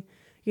supporting,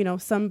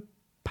 some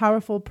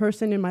powerful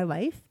person in my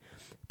life.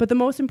 But the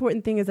most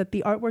important thing is that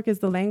the artwork is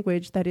the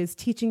language that is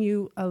teaching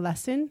you a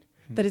lesson,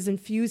 mm-hmm. that is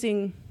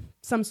infusing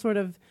some sort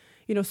of,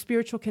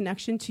 spiritual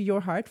connection to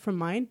your heart from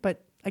mine,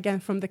 but again,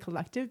 from the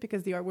collective,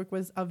 because the artwork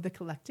was of the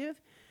collective.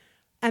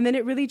 And then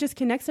it really just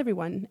connects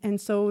everyone. And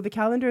so the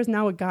calendar is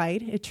now a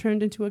guide. It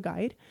turned into a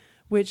guide,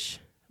 which,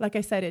 like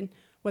I said,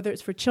 whether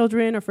it's for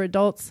children or for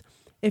adults,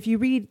 if you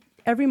read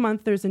every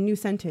month, there's a new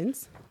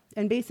sentence.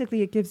 And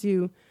basically it gives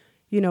you,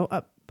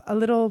 a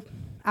little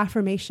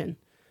affirmation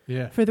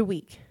for the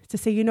week to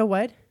say, you know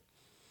what?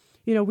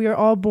 We are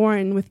all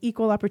born with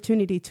equal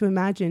opportunity to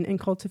imagine and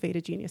cultivate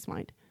a genius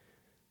mind.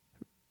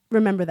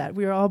 Remember that.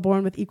 We are all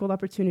born with equal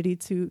opportunity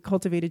to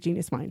cultivate a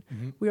genius mind.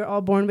 Mm-hmm. We are all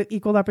born with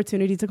equal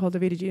opportunity to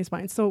cultivate a genius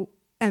mind. So,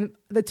 and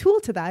the tool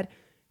to that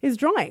is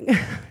drawing,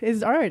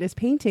 is art, is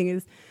painting,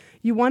 is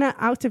you want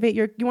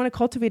to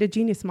cultivate a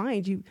genius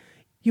mind.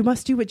 You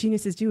must do what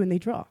geniuses do, and they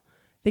draw.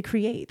 They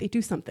create, they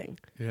do something.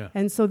 Yeah.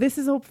 And so this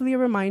is hopefully a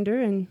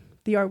reminder, and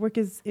the artwork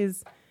is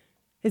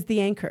the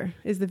anchor,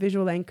 is the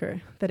visual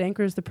anchor that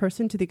anchors the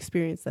person to the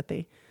experience that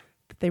they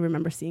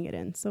remember seeing it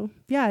in. So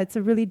yeah, it's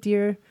a really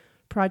dear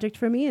project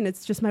for me, and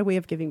it's just my way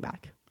of giving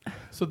back.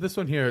 So this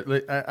one here,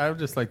 I would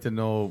just like to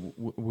know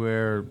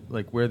where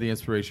the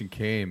inspiration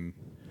came,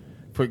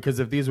 because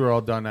if these were all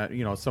done at,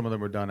 some of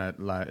them were done at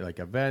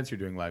events, you're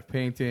doing live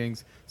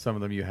paintings. Some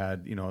of them you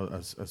had,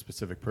 a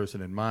specific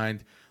person in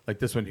mind. Like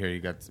this one here,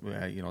 you got,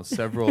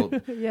 several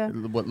yeah.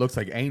 what looks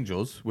like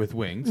angels with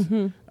wings.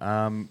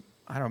 Mm-hmm.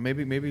 I don't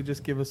know, maybe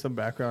just give us some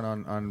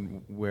background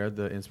on where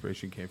the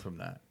inspiration came from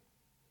that.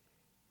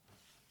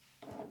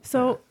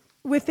 So.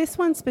 With this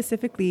one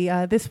specifically,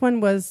 this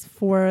one was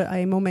for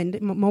a Mo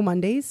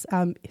Mondays,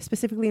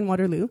 specifically in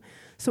Waterloo.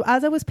 So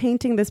as I was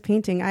painting this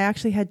painting, I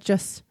actually had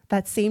just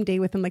that same day,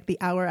 within like the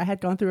hour, I had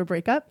gone through a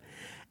breakup.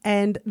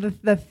 And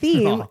the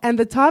theme and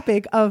the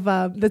topic of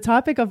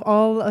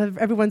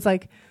everyone's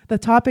the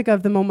topic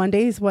of the Mo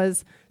Mondays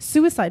was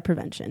suicide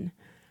prevention.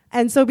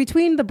 And so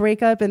between the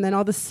breakup and then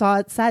all the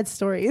sad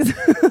stories,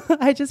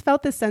 I just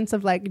felt this sense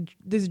of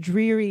this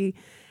dreary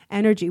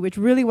energy, which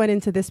really went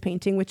into this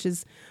painting, which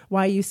is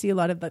why you see a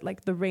lot of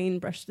the rain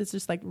brush. It's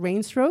just like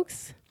rain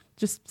strokes,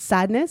 just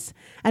sadness.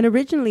 And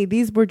originally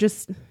these were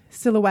just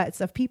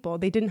silhouettes of people.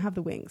 They didn't have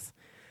the wings.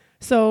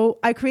 So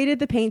I created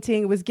the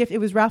painting. It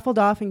was raffled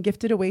off and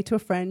gifted away to a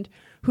friend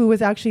who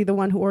was actually the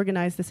one who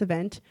organized this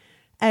event.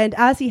 And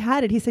as he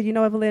had it, he said,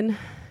 Evelyn,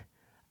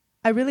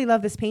 I really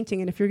love this painting.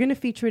 And if you're going to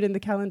feature it in the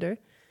calendar,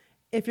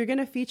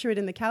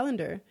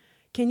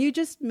 can you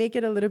just make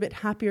it a little bit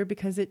happier,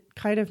 because it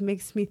kind of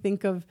makes me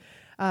think of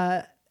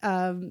the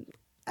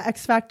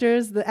X Factor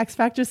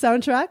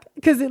soundtrack,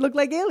 because it looked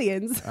like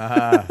aliens.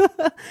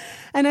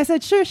 And I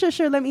said,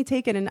 sure, let me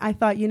take it. And I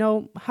thought,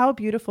 how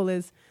beautiful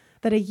is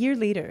that a year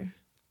later,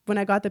 when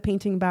I got the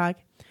painting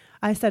back,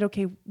 I said,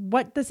 okay,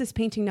 what does this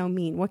painting now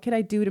mean? What could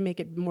I do to make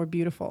it more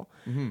beautiful?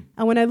 Mm-hmm.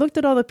 And when I looked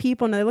at all the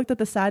people and I looked at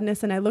the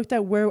sadness and I looked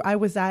at where I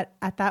was at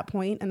that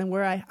point, and then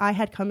where I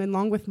had come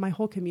along with my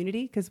whole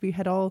community, because we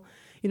had all,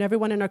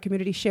 everyone in our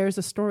community shares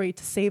a story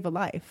to save a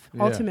life,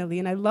 ultimately.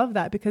 And I love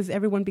that, because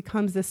everyone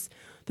becomes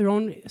their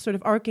own sort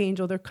of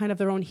archangel. They're kind of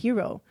their own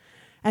hero.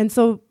 And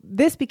so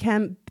this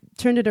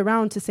turned it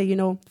around to say,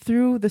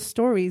 through the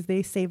stories,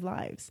 they save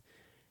lives.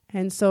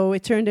 And so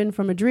it turned in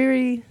from a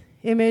dreary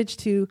image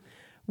to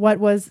what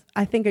was,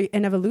 I think,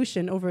 an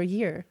evolution over a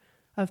year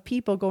of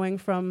people going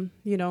from,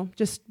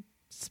 just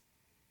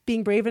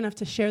being brave enough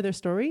to share their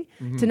story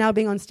to now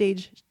being on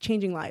stage,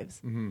 changing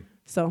lives. Mm-hmm.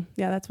 So,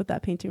 yeah, that's what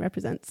that painting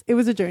represents. It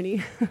was a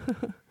journey.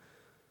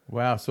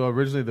 Wow. So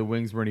originally the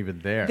wings weren't even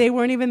there. They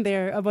weren't even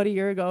there about a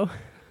year ago.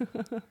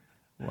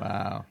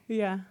 Wow.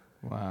 Yeah.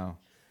 Wow.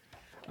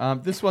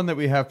 This one that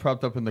we have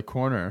propped up in the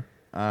corner,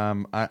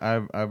 I'm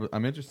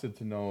interested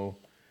to know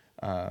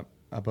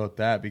about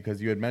that,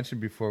 because you had mentioned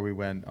before we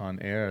went on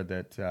air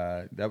that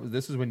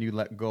this is when you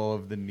let go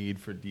of the need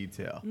for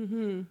detail.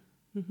 Mm-hmm.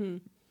 Mm-hmm.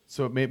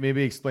 So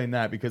maybe explain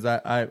that, because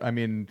I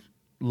mean,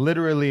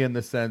 literally in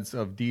the sense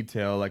of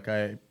detail, like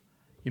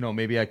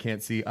maybe I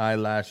can't see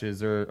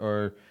eyelashes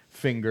or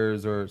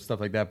fingers or stuff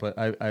like that, but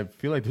I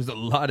feel like there's a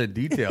lot of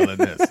detail in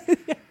this.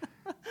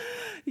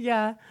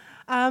 Yeah.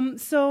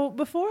 So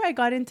before I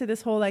got into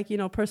this whole,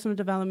 personal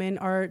development,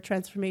 art,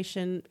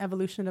 transformation,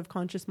 evolution of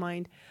conscious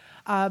mind,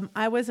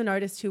 I was an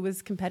artist who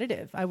was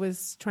competitive. I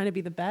was trying to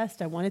be the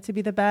best. I wanted to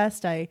be the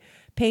best. I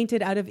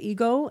painted out of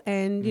ego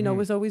and,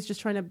 was always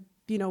just trying to,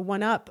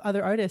 one up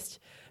other artists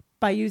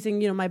by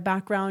using, my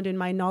background and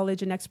my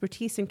knowledge and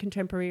expertise in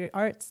contemporary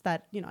arts,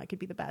 that, I could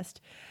be the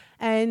best.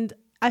 And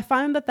I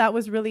found that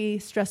was really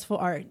stressful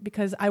art,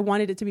 because I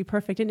wanted it to be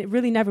perfect, and it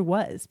really never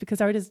was, because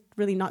art is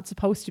really not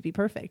supposed to be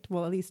perfect.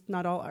 Well, at least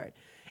not all art.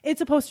 It's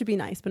supposed to be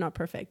nice, but not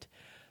perfect.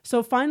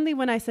 So finally,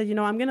 when I said,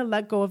 I'm going to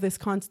let go of this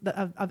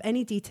of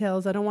any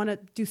details, I don't want to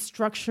do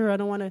structure, I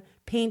don't want to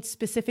paint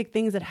specific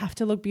things that have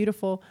to look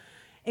beautiful,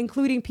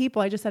 including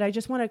people. I just said, I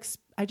just want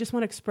to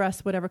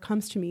express whatever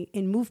comes to me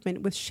in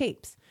movement with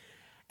shapes.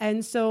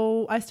 And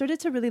so I started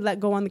to really let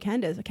go on the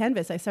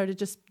canvas. I started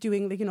just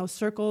doing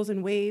circles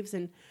and waves,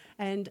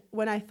 and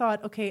when I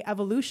thought, okay,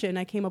 evolution,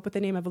 I came up with the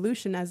name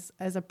Evolution as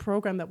a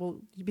program that will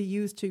be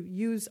used to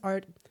use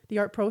the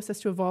art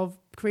process to evolve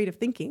creative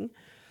thinking.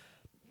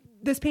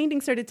 This painting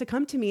started to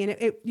come to me, and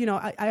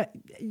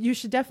you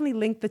should definitely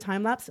link the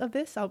time lapse of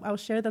this. I'll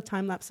share the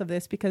time lapse of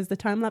this, because the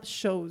time lapse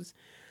shows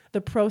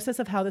the process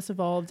of how this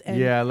evolved,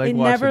 and it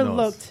never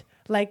looked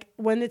like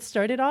when it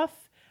started off.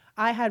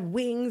 I had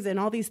wings and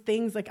all these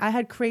things, I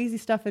had crazy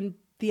stuff, and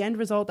the end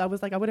result, I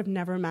was like, I would have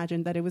never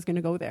imagined that it was going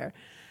to go there.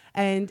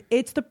 And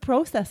it's the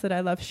process that I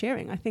love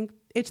sharing. I think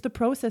it's the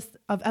process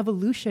of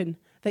evolution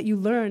that you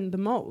learn the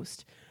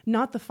most,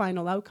 not the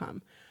final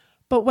outcome.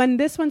 But when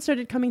this one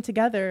started coming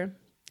together,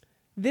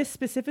 this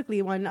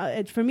specifically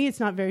one, for me, it's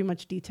not very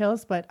much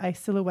details, but I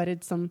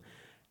silhouetted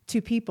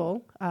two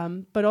people.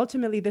 But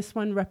ultimately, this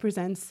one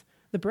represents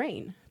the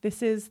brain.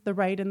 This is the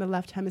right and the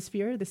left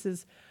hemisphere. This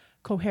is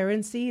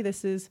coherency.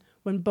 This is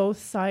when both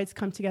sides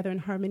come together in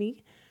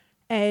harmony.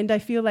 And I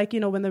feel like,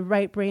 when the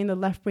right brain, the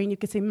left brain, you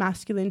could say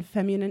masculine,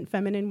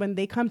 feminine, when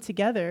they come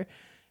together,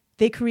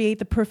 they create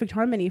the perfect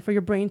harmony for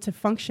your brain to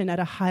function at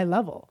a high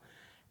level.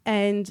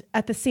 And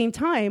at the same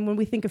time, when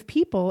we think of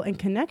people and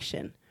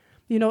connection,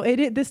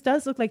 this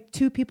does look like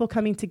two people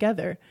coming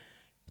together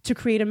to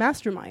create a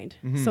mastermind.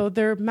 Mm-hmm. So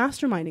they're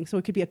masterminding. So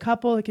it could be a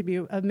couple, it could be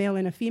a male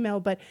and a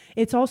female, but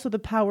it's also the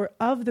power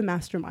of the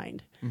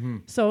mastermind. Mm-hmm.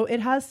 So it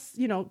has,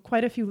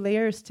 quite a few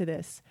layers to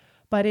this,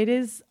 but it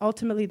is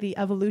ultimately the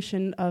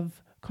evolution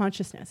of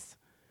consciousness.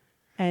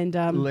 And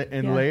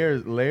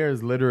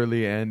layers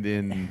literally and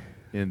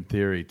in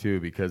theory too,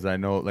 because I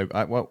know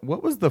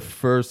what was the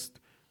first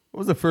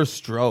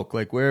stroke?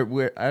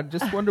 Where I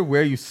just wonder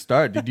where you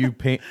start. Did you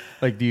paint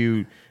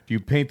do you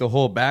paint the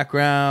whole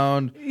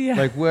background?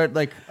 Yeah.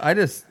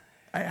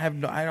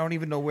 I don't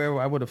even know where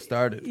I would have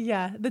started.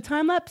 Yeah, the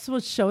time lapse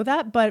will show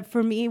that, but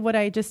for me, what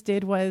I just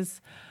did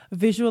was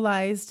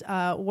visualized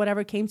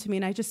whatever came to me,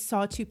 and I just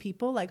saw two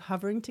people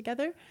hovering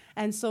together,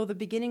 and so the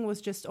beginning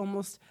was just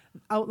almost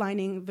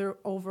outlining their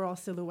overall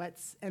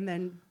silhouettes and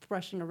then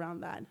brushing around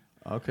that.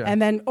 Okay.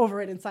 And then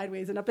over it and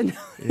sideways and up and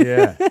down.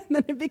 Yeah. And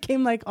then it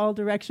became all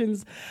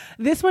directions.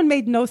 This one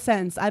made no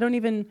sense. I don't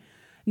even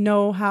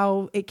know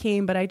how it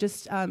came, but I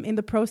just, in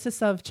the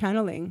process of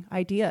channeling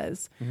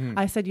ideas,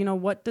 I said,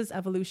 what does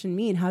evolution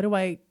mean? How do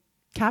I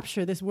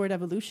capture this word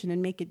evolution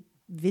and make it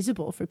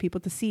visible for people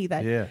to see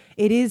that Yeah.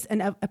 it is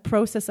a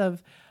process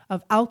of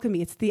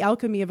alchemy. It's the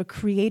alchemy of a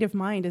creative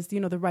mind, as the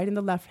right and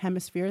the left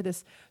hemisphere,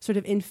 this sort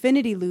of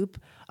infinity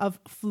loop of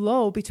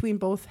flow between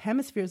both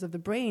hemispheres of the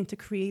brain to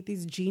create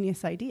these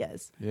genius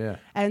ideas. Yeah.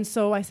 And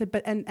so I said,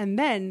 but and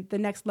then the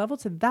next level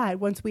to that,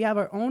 once we have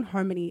our own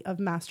harmony of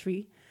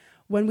mastery,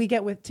 when we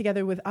get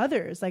together with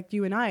others like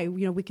you and I,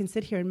 we can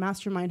sit here and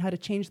mastermind how to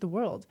change the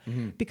world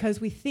because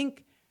we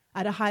think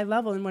at a high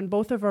level. And when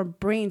both of our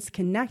brains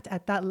connect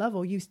at that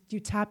level, you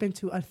tap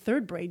into a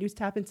third brain, you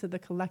tap into the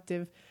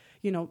collective,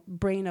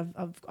 brain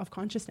of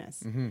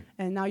consciousness.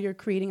 And now you're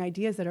creating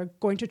ideas that are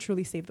going to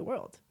truly save the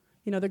world.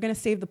 They're going to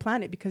save the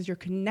planet because you're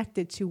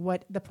connected to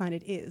what the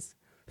planet is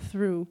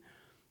through,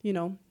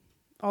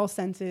 all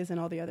senses and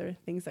all the other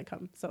things that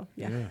come. So,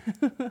 yeah.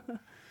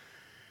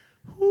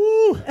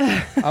 Woo.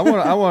 I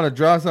want to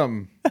draw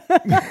something.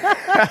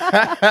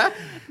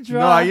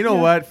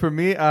 What? For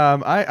me,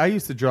 I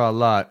used to draw a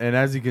lot, and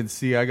as you can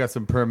see, I got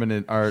some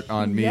permanent art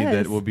on me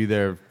that will be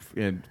there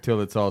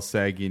until it's all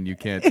saggy and you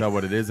can't tell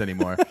what it is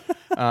anymore.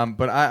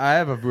 But I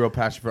have a real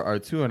passion for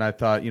art too, and I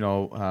thought,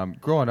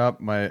 growing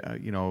up,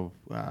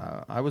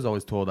 I was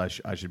always told I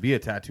should be a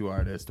tattoo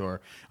artist or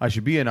I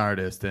should be an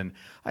artist, and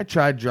I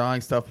tried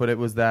drawing stuff, but it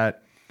was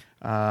that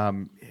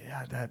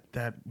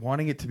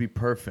wanting it to be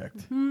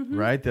perfect,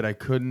 right? That I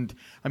couldn't.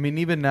 I mean,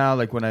 even now,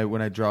 like when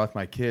I draw with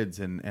my kids,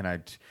 and I,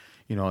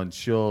 and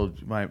she'll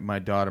my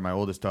daughter, my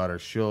oldest daughter,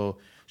 she'll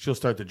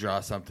start to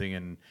draw something,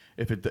 and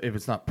if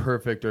it's not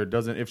perfect or it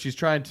doesn't, if she's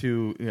trying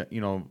to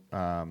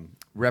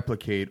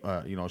replicate,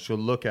 she'll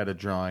look at a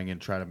drawing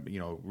and try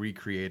to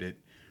recreate it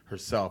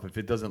herself. If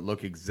it doesn't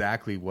look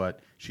exactly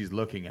what she's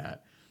looking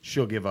at,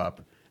 she'll give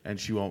up and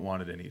she won't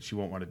want it she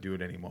won't want to do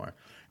it anymore.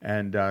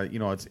 And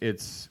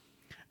it's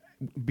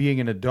being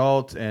an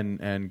adult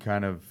and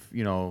kind of,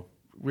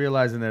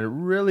 realizing that it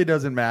really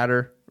doesn't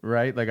matter,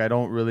 right? Like I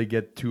don't really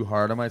get too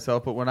hard on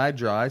myself, but when I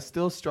draw, I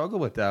still struggle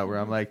with that where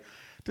I'm like,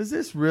 does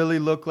this really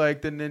look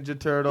like the Ninja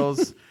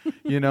Turtles,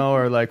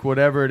 or like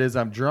whatever it is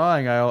I'm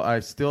drawing? I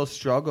still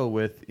struggle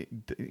with,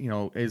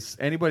 is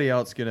anybody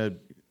else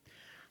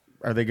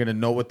are they going to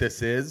know what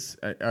this is?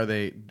 Are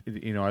they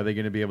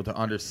going to be able to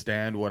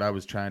understand what I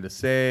was trying to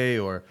say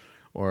or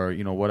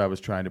what I was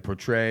trying to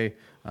portray?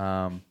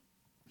 So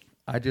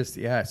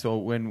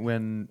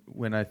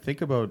when I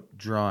think about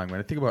drawing, when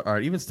I think about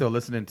art, even still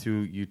listening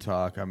to you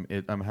talk,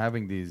 I'm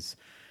having these,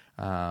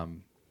 what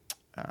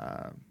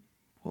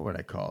would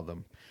I call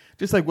them?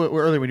 Just like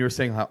earlier when you were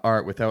saying how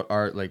without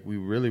art, like we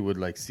really would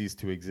like cease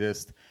to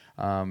exist.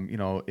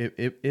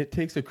 It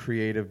takes a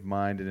creative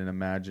mind and an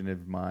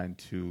imaginative mind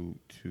to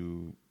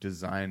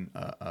design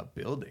a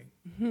building,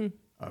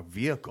 a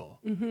vehicle,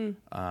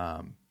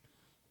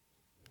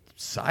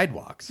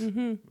 sidewalks,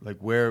 like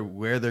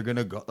where they're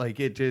gonna go. Like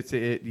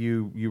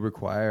you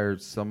require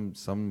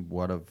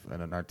somewhat of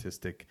an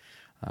artistic,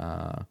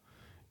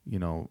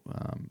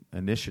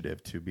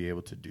 initiative to be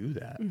able to do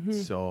that.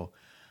 So.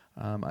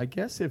 I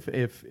guess if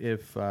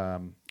I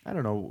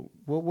don't know,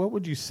 what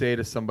would you say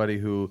to somebody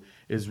who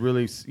is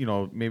really,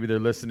 maybe they're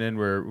listening,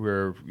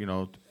 we're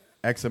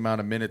X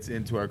amount of minutes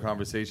into our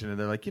conversation, and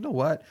they're like, you know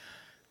what?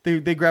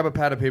 They grab a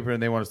pad of paper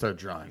and they want to start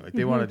drawing. Like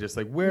they want to just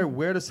like,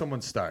 where does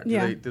someone start?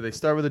 Do they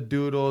start with a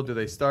doodle? Do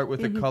they start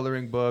with a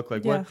coloring book?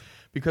 Like what?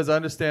 Because I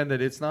understand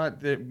that it's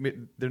not they're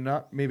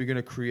not maybe going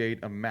to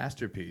create a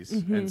masterpiece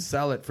and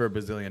sell it for $1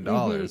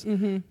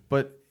 bazillion,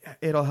 but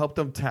it'll help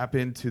them tap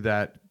into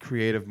that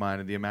creative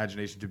mind and the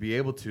imagination to be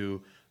able to,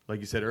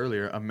 like you said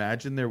earlier,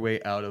 imagine their way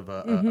out of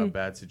a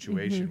bad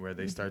situation where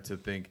they start to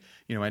think,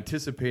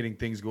 anticipating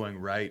things going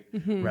right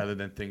rather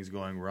than things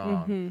going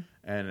wrong.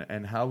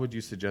 And how would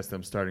you suggest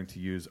them starting to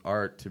use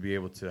art to be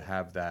able to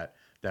have that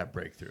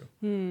breakthrough?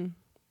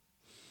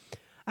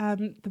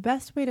 The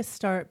best way to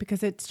start,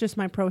 because it's just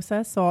my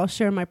process, so I'll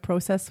share my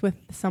process with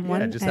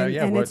someone. And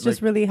it's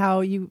just really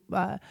how you,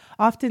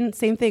 often,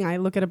 same thing, I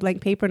look at a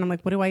blank paper and I'm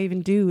like, what do I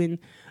even do? And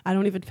I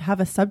don't even have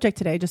a subject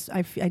today.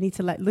 I need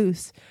to let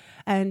loose.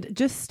 And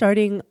just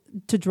starting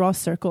to draw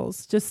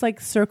circles, just like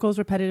circles,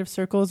 repetitive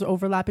circles,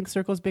 overlapping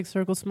circles, big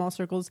circles, small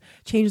circles,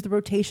 change the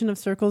rotation of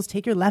circles,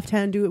 take your left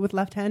hand, do it with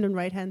left hand and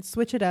right hand,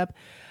 switch it up.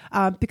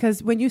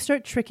 Because when you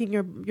start tricking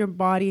your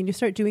body and you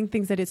start doing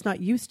things that it's not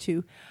used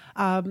to,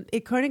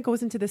 it kind of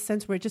goes into this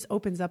sense where it just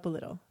opens up a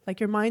little. Like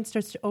your mind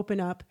starts to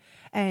open up,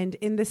 and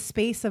in this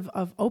space of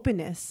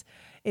openness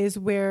is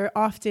where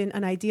often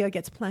an idea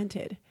gets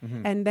planted.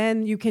 And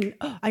then you can,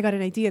 I got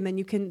an idea, and then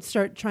you can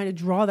start trying to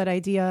draw that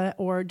idea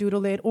or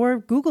doodle it or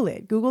Google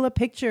it. Google a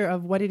picture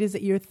of what it is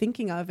that you're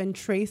thinking of and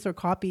trace or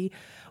copy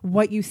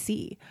what you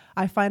see.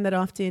 I find that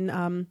often,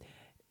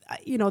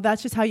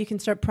 that's just how you can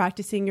start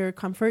practicing your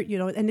comfort,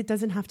 and it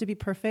doesn't have to be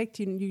perfect.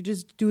 You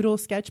just doodle,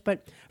 sketch,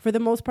 but for the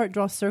most part,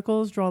 draw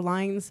circles, draw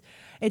lines.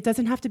 It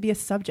doesn't have to be a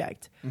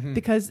subject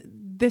because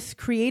this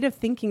creative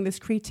thinking, this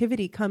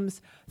creativity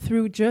comes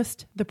through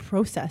just the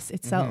process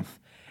itself.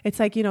 It's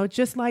like,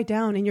 just lie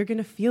down and you're going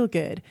to feel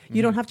good.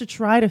 You don't have to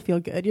try to feel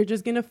good. You're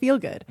just going to feel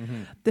good.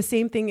 The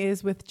same thing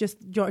is with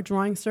just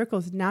drawing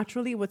circles.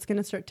 Naturally, what's going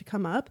to start to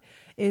come up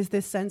is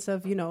this sense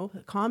of,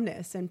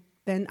 calmness, and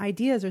then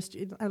ideas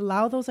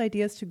allow those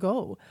ideas to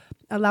go.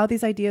 Allow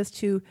these ideas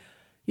to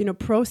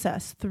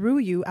process through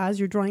you as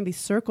you're drawing these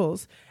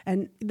circles.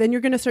 And then you're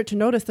going to start to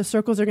notice the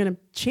circles are going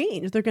to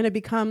change. They're going to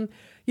become,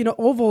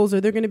 ovals, or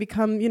they're going to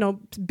become,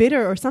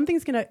 bitter, or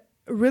something's going to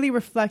really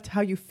reflect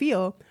how you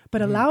feel,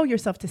 but allow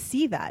yourself to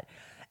see that.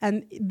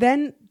 And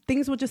then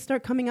things will just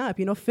start coming up,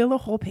 fill a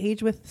whole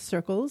page with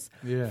circles,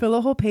 fill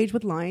a whole page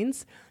with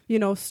lines,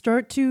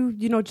 start to,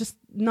 just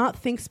not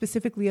think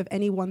specifically of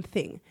any one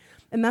thing.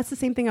 And that's the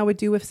same thing I would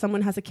do if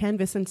someone has a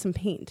canvas and some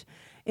paint.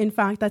 In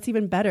fact, that's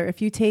even better.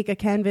 If you take a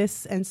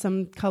canvas and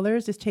some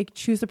colors,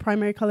 choose the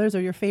primary colors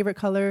or your favorite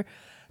color,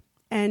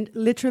 and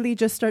literally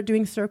just start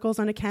doing circles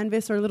on a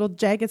canvas or little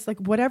jaggeds, like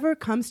whatever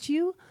comes to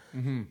you.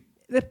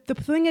 The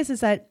thing is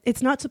that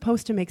it's not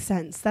supposed to make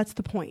sense. That's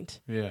the point.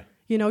 Yeah.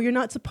 You're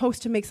not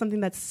supposed to make something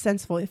that's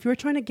senseful. If you're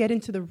trying to get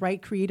into the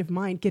right creative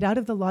mind, get out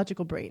of the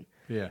logical brain.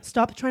 Yeah.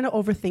 Stop trying to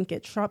overthink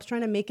it. Stop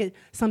trying to make it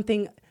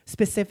something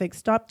specific.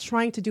 Stop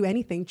trying to do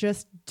anything.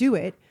 Just do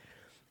it.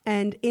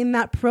 And in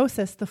that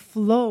process, the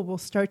flow will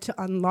start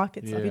to unlock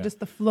itself. Yeah.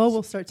 The flow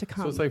will start to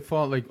come. So it's like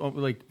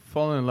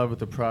falling in love with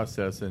the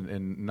process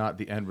and not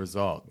the end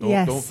result.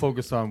 Yes. Don't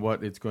focus on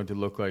what it's going to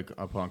look like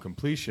upon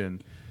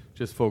completion.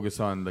 Just focus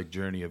on the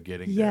journey of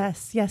getting there.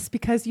 Yes,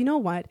 because you know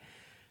what?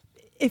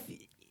 If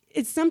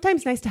it's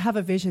sometimes nice to have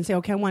a vision, say,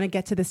 okay, I want to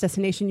get to this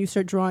destination, you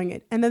start drawing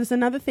it. And there's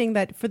another thing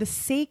that for the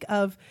sake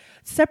of,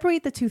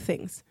 separate the two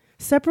things.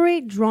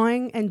 Separate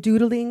drawing and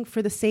doodling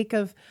for the sake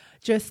of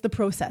just the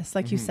process,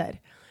 like you said.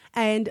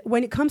 And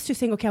when it comes to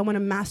saying, okay, I want to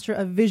master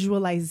a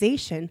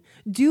visualization,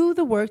 do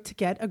the work to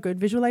get a good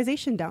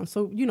visualization down.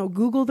 So,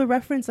 Google the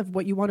reference of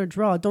what you want to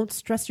draw. Don't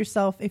stress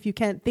yourself if you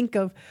can't think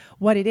of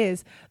what it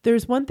is.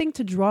 There's one thing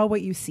to draw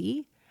what you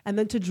see, and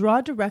then to draw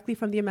directly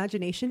from the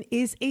imagination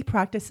is a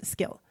practice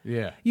skill.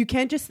 Yeah. You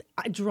can't just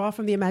draw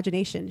from the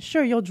imagination.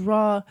 Sure, you'll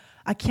draw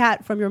a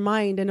cat from your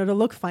mind and it'll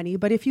look funny,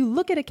 but if you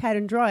look at a cat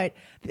and draw it,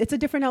 it's a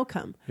different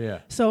outcome.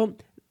 Yeah. So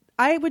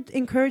I would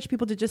encourage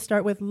people to just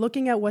start with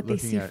looking at what they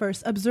see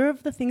first.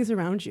 Observe the things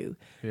around you.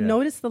 Yeah.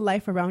 Notice the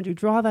life around you.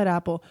 Draw that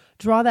apple.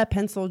 Draw that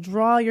pencil.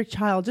 Draw your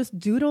child. Just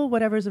doodle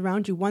whatever's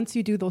around you once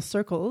you do those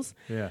circles.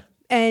 Yeah.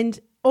 And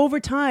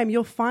over time,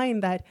 you'll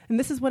find that, and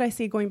this is what I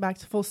say going back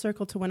to full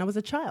circle to when I was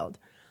a child.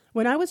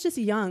 When I was just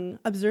young,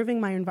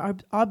 observing my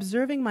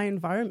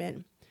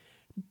environment,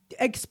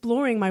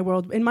 exploring my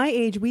world. In my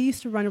age, we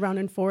used to run around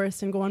in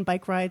forests and go on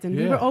bike rides, and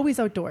we were always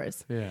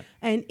outdoors. Yeah.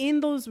 And in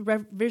those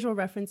visual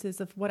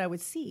references of what I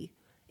would see,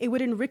 it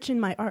would enrich in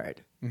my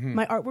art.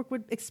 My artwork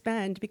would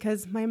expand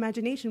because my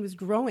imagination was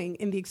growing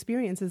in the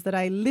experiences that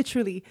I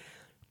literally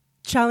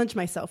challenged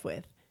myself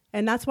with.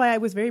 And that's why I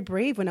was very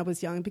brave when I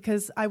was young,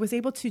 because I was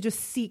able to just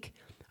seek.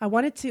 I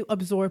wanted to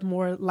absorb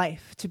more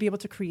life to be able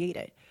to create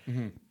it.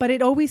 But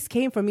it always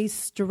came from me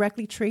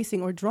directly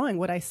tracing or drawing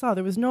what I saw.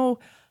 There was no,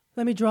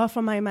 let me draw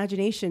from my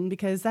imagination,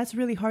 because that's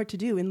really hard to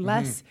do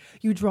unless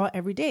you draw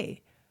every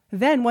day.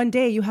 Then one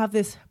day you have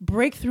this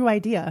breakthrough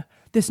idea,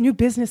 this new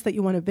business that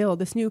you want to build,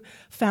 this new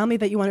family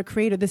that you want to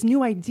create, or this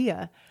new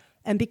idea.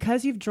 And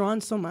because you've drawn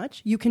so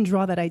much, you can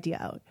draw that idea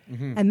out.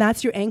 And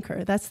that's your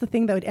anchor. That's the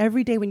thing that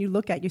every day when you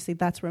look at, you say,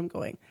 that's where I'm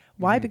going.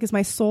 Why? Because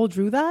my soul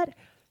drew that.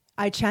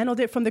 I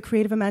channeled it from the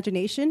creative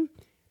imagination.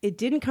 It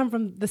didn't come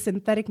from the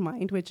synthetic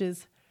mind, which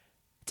is,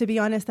 to be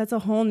honest, that's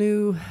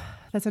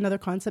another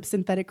concept,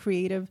 synthetic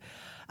creative.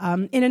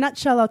 In a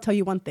nutshell, I'll tell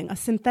you one thing. A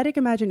synthetic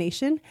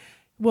imagination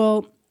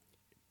will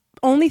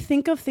only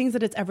think of things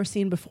that it's ever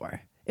seen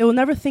before. It will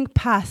never think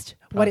past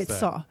what it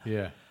saw.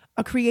 Yeah.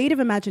 A creative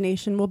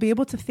imagination will be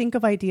able to think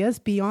of ideas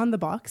beyond the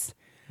box,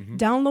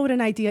 download an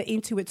idea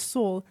into its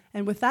soul,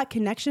 and with that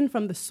connection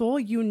from the soul,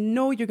 you're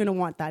going to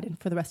want that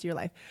for the rest of your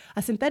life.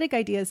 A synthetic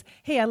idea is,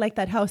 hey, I like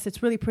that house.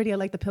 It's really pretty. I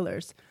like the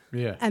pillars.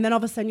 Yeah. And then all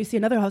of a sudden you see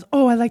another house.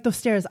 Oh, I like those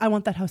stairs. I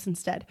want that house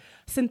instead.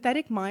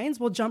 Synthetic minds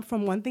will jump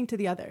from one thing to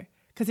the other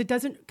because it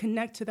doesn't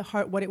connect to the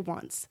heart what it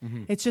wants.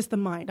 It's just the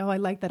mind. Oh, I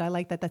like that. I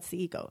like that. That's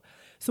the ego.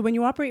 So when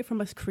you operate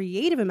from a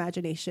creative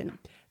imagination,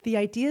 the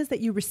ideas that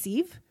you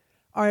receive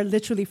are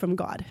literally from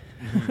God,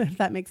 if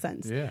that makes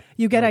sense. Yeah.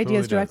 You get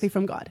ideas totally directly does.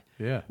 from God.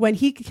 Yeah. When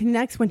he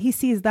connects, when he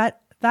sees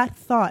that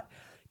thought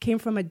came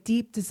from a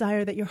deep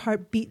desire that your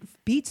heart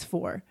beats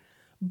for,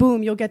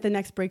 boom, you'll get the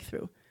next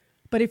breakthrough.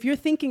 But if you're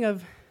thinking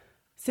of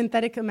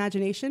synthetic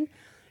imagination,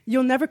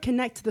 you'll never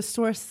connect to the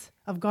source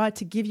of God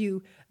to give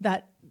you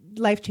that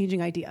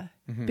life-changing idea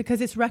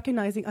because it's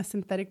recognizing a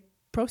synthetic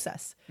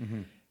process.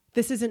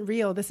 This isn't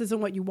real. This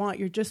isn't what you want.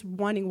 You're just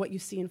wanting what you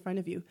see in front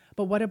of you.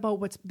 But what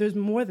about there's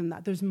more than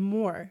that. There's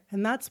more.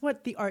 And that's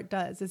what the art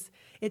does, is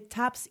it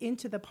taps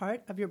into the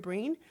part of your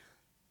brain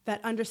that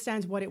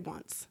understands what it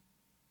wants.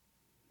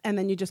 And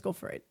then you just go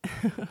for it.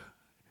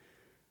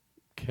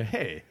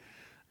 Okay.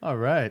 All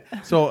right.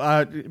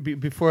 So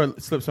before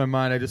it slips my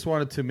mind, I just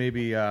wanted to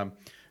maybe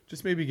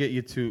just maybe get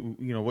you to,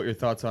 what your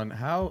thoughts on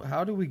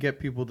how do we get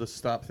people to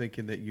stop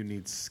thinking that you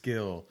need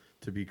skill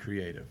to be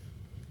creative?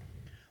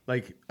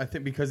 Like, I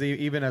think because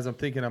even as I'm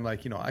thinking, I'm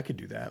like, I could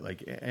do that.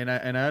 Like, and I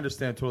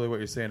understand totally what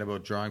you're saying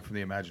about drawing from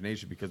the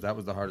imagination, because that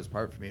was the hardest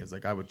part for me. It's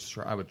like I would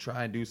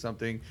try and do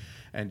something,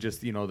 and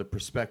just the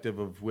perspective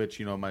of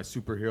which my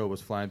superhero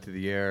was flying through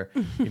the air.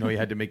 He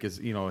had to make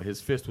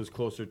his fist was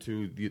closer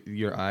to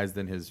your eyes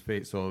than his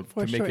face, so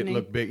to make it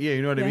look big. Yeah,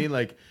 you know what I mean?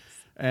 Like.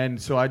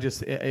 And so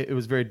it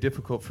was very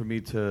difficult for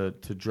me to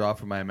draw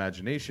from my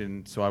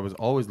imagination. So I was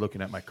always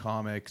looking at my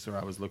comics, or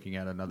I was looking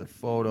at another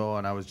photo,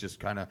 and I was just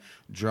kind of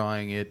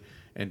drawing it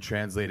and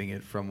translating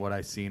it from what I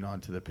seen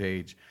onto the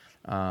page.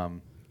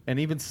 And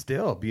even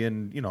still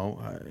being,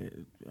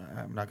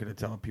 I'm not going to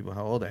tell people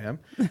how old I am,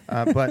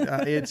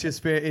 but it's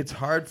just it's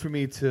hard for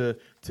me to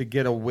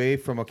get away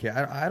from,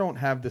 I don't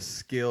have the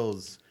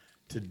skills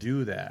to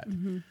do that.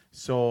 Mm-hmm.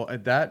 So I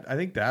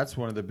think that's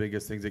one of the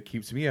biggest things that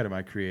keeps me out of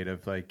my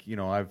creative. Like,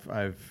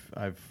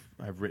 I've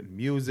written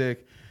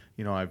music,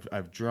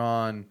 I've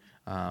drawn,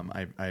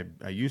 I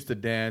used to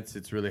dance.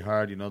 It's really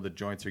hard. The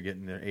joints are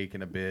they're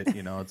aching a bit,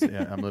 I'm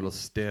a little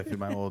stiff in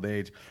my old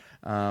age.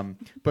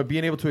 But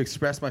being able to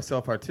express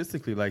myself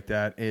artistically like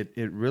that,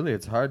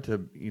 it's hard to,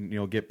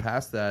 get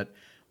past that.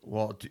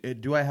 Well,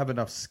 do I have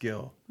enough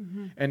skill?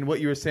 Mm-hmm. And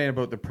what you were saying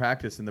about the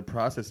practice and the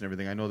process and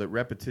everything, I know that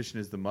repetition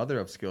is the mother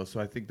of skill.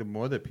 So I think the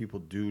more that people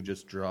do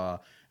just draw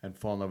and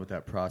fall in love with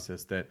that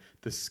process, that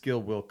the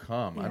skill will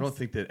come. Yes. I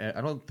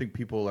don't think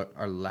people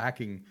are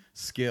lacking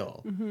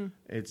skill. Mm-hmm.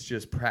 It's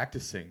just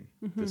practicing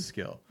the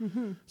skill.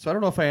 Mm-hmm. So I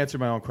don't know if I answered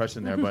my own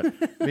question there, but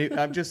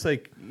I'm just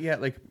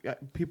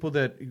people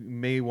that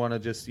may want to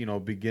just,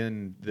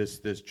 begin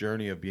this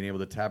journey of being able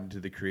to tap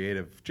into the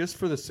creative, just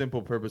for the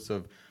simple purpose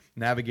of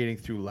navigating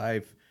through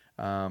life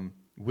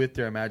with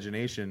their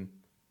imagination,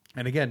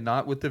 and again,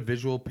 not with the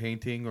visual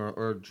painting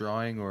or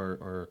drawing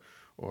or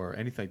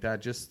anything like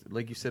that. Just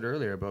like you said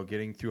earlier about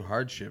getting through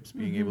hardships,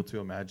 being able to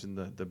imagine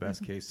the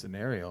best case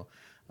scenario.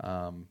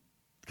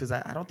 Because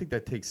I don't think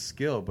that takes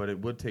skill, but it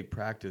would take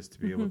practice to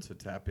be able to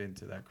tap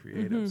into that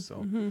creative.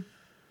 So.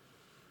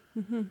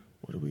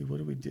 What do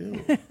we do?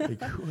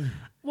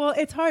 Well,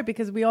 it's hard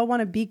because we all want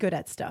to be good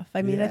at stuff.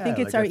 I mean, I think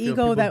it's our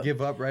ego that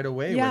give up right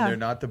away when they're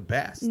not the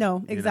best.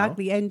 No,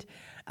 exactly. And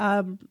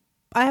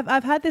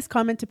I've had this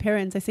comment to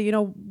parents. I say,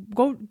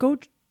 go.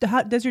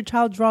 Does your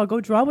child draw?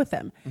 Go draw with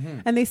them. Mm-hmm.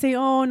 And they say,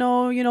 oh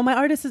no,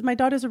 my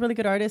daughter's a really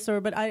good artist,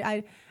 but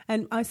I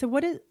said,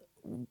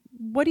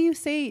 what do you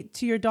say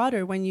to your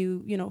daughter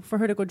when for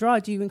her to go draw?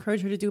 Do you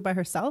encourage her to do it by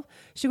herself?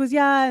 She goes,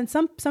 yeah. And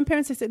some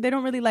parents, they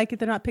don't really like it.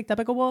 They're not picked up.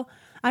 I go, well,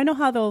 I know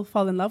how they'll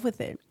fall in love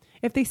with it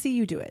if they see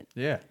you do it.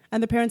 Yeah.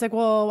 And the parents like,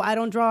 well, I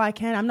don't draw. I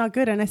can't. I'm not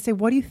good. And I say,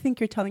 what do you think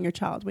you're telling your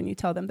child when you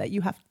tell them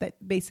that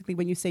basically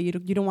when you say you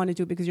don't want to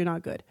do it because you're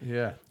not good?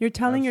 Yeah. You're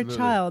telling your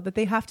child that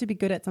they have to be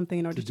good at something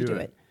in order to do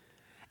it.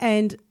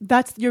 And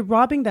you're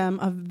robbing them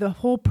of the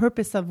whole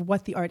purpose of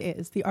what the art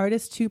is. The art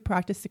is to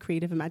practice the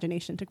creative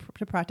imagination,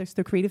 to practice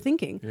the creative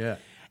thinking. Yeah.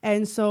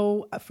 And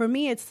so for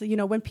me, it's,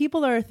 when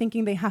people are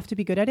thinking they have to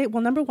be good at it,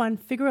 well, number one,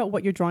 figure out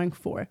what you're drawing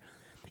for.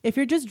 If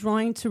you're just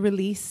drawing to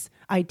release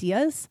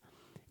ideas,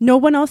 no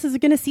one else is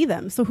going to see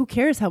them. So who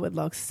cares how it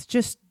looks?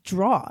 Just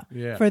draw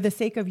for the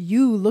sake of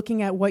you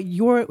looking at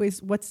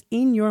what's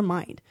in your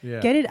mind.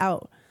 Yeah. Get it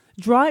out.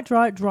 Draw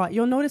it.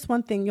 You'll notice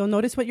one thing. You'll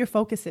notice what your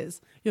focus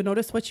is. You'll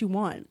notice what you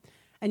want.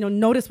 And you'll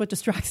notice what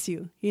distracts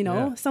you.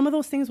 Some of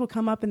those things will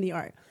come up in the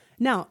art.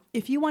 Now,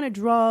 if you want to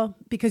draw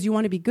because you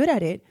want to be good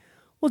at it,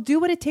 well, do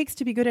what it takes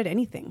to be good at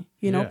anything.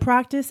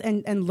 Practice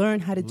and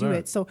learn how to do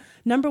it. So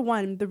number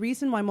one, the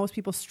reason why most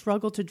people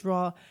struggle to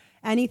draw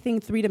anything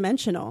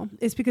three-dimensional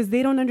is because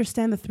they don't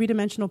understand the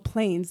three-dimensional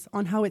planes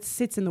on how it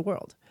sits in the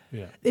world.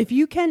 Yeah. If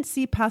you can't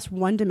see past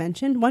one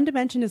dimension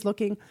is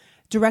looking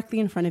directly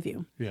in front of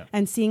you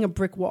and seeing a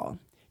brick wall.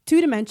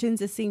 2 dimensions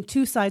is seeing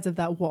 2 sides of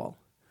that wall.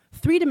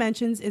 3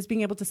 dimensions is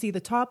being able to see the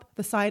top,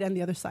 the side, and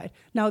the other side.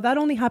 Now, that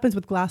only happens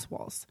with glass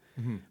walls.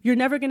 Mm-hmm. You're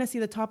never going to see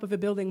the top of a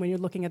building when you're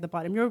looking at the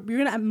bottom. You're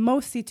going to at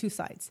most see 2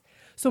 sides.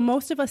 So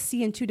most of us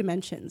see in 2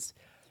 dimensions.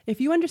 If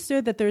you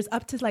understood that there's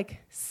up to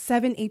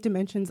 7, 8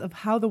 dimensions of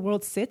how the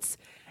world sits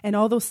and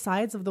all those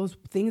sides of those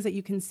things that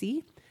you can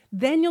see,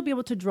 then you'll be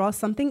able to draw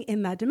something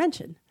in that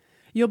dimension.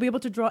 You'll be able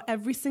to draw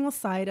every single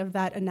side of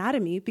that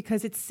anatomy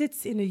because it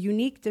sits in a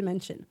unique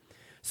dimension.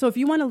 So if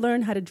you want to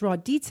learn how to draw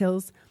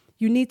details,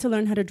 you need to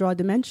learn how to draw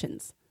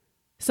dimensions.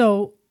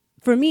 So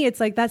for me, it's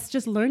that's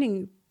just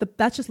learning.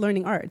 That's just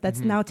learning art.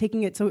 That's now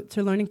taking it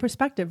to learning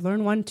perspective.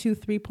 Learn 1, 2,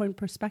 3 point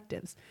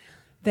perspectives.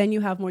 Then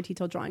you have more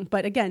detailed drawing.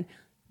 But again,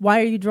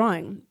 why are you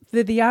drawing?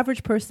 The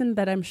average person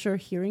that I'm sure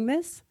hearing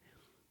this,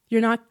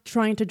 you're not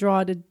trying to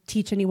draw to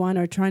teach anyone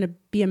or trying to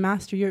be a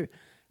master.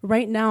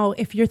 Right now,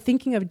 if you're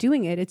thinking of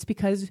doing it, it's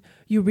because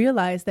you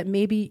realize that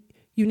maybe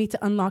you need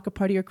to unlock a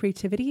part of your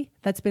creativity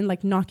that's been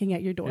knocking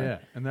at your door. Yeah,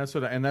 and that's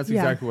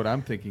exactly what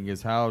I'm thinking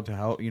is how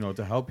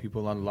to help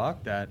people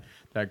unlock that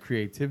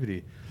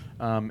creativity.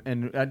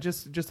 And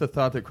just a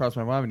thought that crossed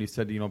my mind when you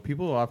said,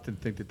 people often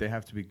think that they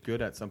have to be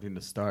good at something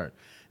to start.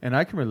 And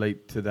I can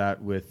relate to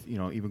that with,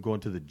 even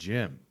going to the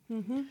gym.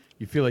 Mm-hmm.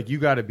 You feel like you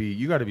got to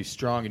be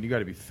strong and you got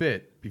to be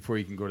fit before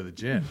you can go to the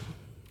gym.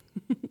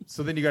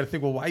 So then you got to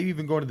think, well, why are you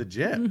even going to the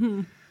gym?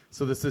 Mm-hmm.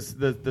 So this is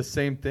the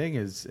same thing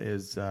is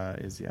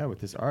with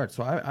this art.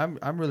 So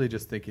I'm really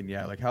just thinking,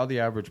 like how the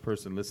average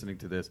person listening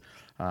to this,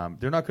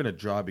 they're not going to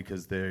draw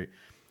because they,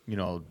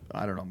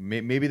 I don't know,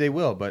 maybe they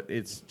will, but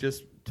it's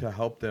just to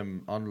help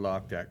them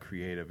unlock that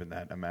creative and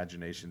that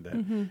imagination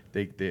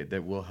that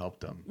that will help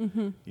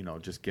them,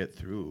 just get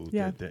through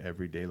the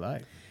everyday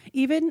life.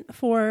 Even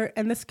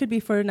and this could be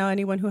for now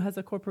anyone who has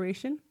a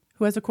corporation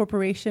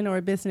or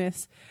a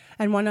business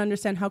and want to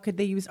understand how could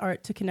they use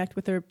art to connect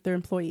with their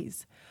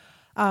employees.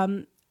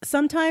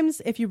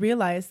 Sometimes if you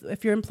realize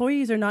if your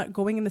employees are not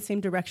going in the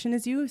same direction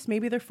as you,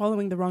 maybe they're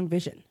following the wrong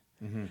vision.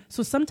 Mm-hmm.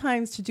 So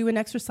sometimes to do an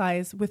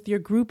exercise with your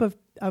group of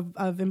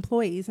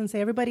employees and say,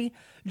 everybody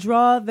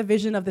draw the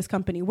vision of this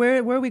company.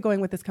 Where are we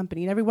going with this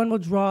company? And everyone will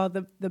draw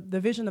the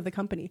vision of the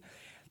company.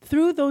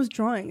 Through those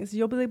drawings,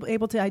 you'll be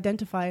able to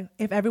identify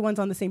if everyone's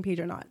on the same page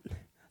or not.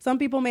 Some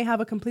people may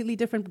have a completely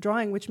different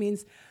drawing, which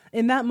means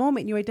in that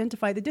moment you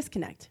identify the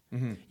disconnect.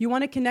 Mm-hmm. You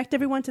want to connect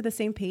everyone to the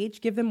same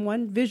page, give them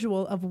one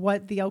visual of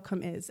what the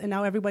outcome is, and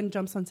now everyone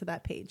jumps onto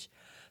that page.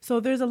 So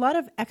there's a lot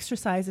of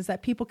exercises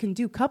that people can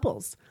do,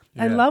 couples.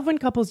 Yeah. I love when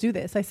couples do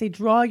this. I say,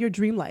 draw your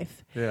dream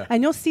life. Yeah.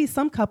 And you'll see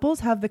some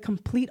couples have the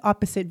complete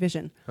opposite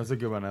vision. That's a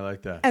good one. I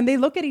like that. And they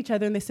look at each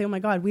other and they say, oh my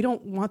God, we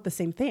don't want the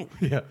same thing.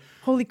 Yeah.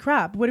 Holy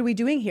crap. What are we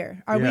doing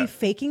here? Are we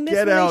faking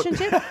this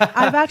relationship?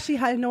 I've actually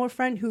know a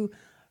friend who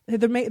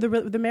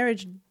the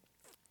marriage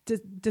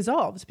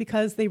dissolved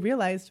because they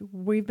realized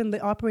we've been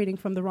operating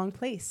from the wrong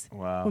place.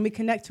 Wow. When we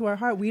connect to our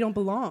heart, we don't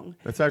belong.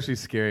 That's actually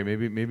scary.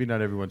 Maybe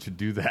not everyone should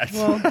do that.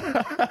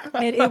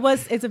 Well,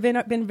 it's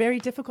been very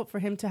difficult for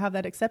him to have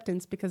that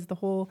acceptance because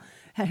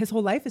his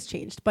whole life has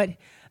changed. But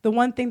the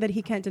one thing that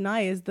he can't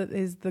deny is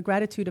the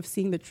gratitude of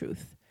seeing the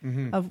truth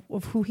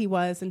of who he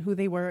was and who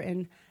they were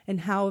and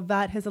how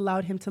that has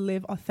allowed him to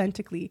live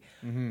authentically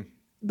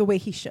the way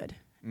he should.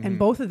 Mm-hmm. And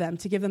both of them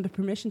to give them the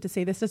permission to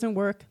say, this doesn't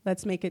work.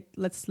 Let's make it.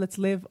 Let's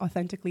live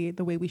authentically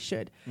the way we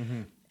should.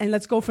 Mm-hmm. And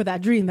let's go for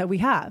that dream that we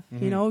have.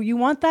 Mm-hmm. You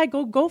want that,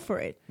 go for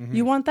it. Mm-hmm.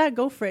 You want that,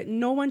 go for it.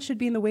 No one should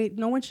be in the way.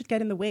 No one should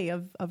get in the way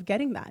of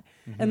getting that.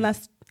 Mm-hmm.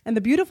 And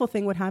the beautiful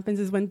thing, what happens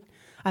is when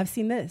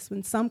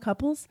when some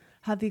couples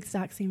have the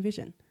exact same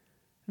vision,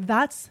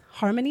 that's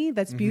harmony,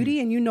 that's beauty.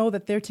 And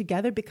that they're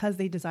together because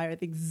they desire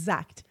the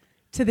exact,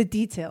 to the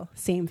detail,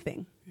 same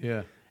thing.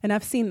 Yeah. And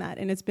I've seen that,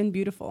 and it's been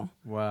beautiful.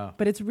 Wow!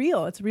 But it's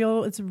real. It's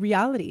real. It's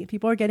reality.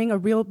 People are getting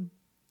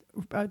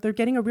they're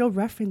getting a real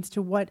reference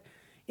to what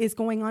is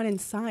going on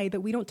inside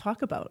that we don't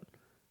talk about,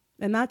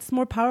 and that's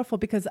more powerful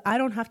because I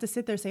don't have to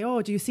sit there and say,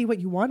 "Oh, do you see what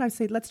you want?" I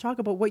say, "Let's talk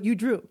about what you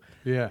drew."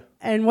 Yeah.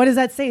 And what does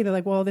that say? They're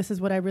like, "Well, this is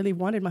what I really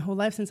wanted my whole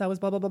life since I was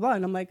blah blah blah blah."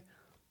 And I'm like,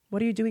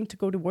 "What are you doing to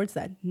go towards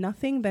that?"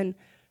 Nothing. Then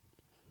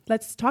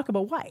let's talk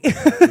about why.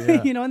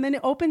 Yeah. And then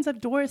it opens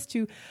up doors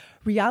to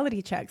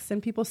reality checks,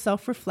 and people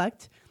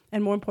self-reflect.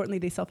 And more importantly,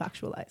 they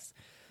self-actualize.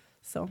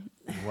 So.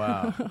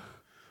 Wow.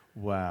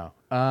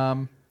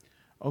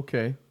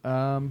 Okay.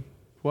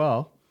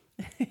 Well,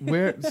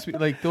 where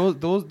like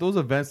those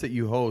events that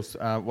you host?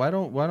 Why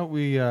don't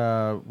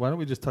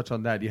we just touch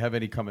on that? Do you have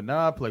any coming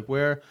up? Like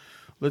where?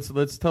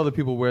 Let's tell the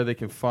people where they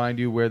can find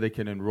you, where they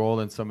can enroll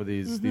in some of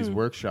these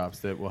workshops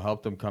that will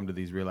help them come to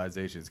these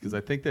realizations. Because I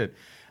think that.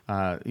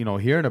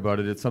 Hearing about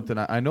it, it's something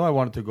I know I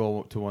wanted to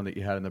go to one that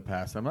you had in the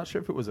past. I'm not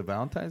sure if it was a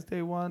Valentine's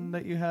Day one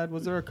that you had.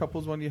 Was there a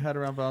couples one you had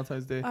around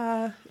Valentine's Day?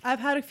 I've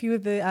had a few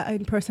of the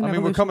in-person. I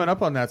mean, we're coming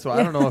up on that, so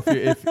I don't know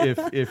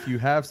if you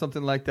have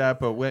something like that,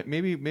 but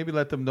maybe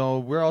let them know.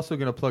 We're also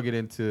going to plug it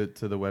into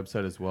the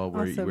website as well,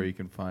 where you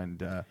can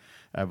find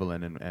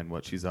Evelyn and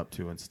what she's up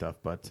to and stuff.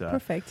 But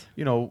perfect.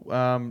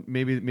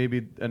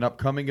 Maybe an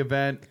upcoming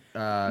event.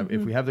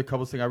 If we have the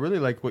couples thing, I really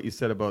like what you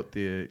said about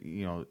the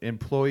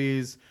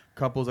employees.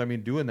 Couples, I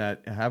mean, doing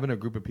that, having a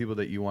group of people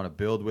that you want to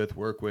build with,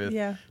 work with,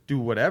 do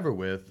whatever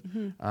with.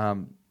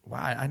 Wow,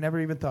 I never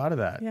even thought of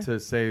that. To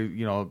say,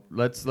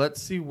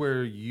 let's see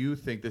where you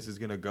think this is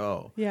going to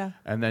go. Yeah.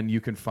 And then you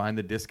can find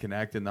the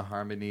disconnect and the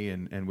harmony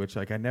and which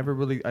I never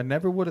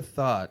would have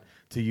thought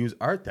to use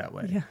art that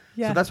way. Yeah.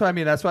 Yeah. So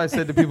that's why I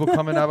said to people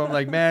coming up, I'm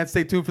like, man,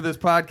 stay tuned for this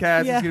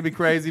podcast. Yeah. It's going to be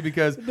crazy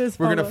because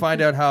we're going to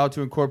find out how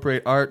to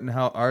incorporate art and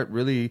how art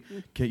really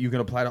you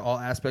can apply to all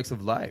aspects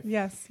of life.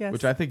 Yes.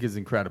 Which I think is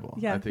incredible.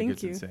 Yeah, I think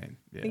it's insane.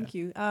 Yeah. Thank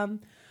you.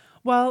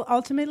 Well,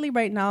 ultimately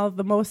right now,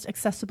 the most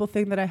accessible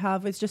thing that I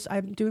have is just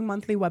I'm doing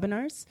monthly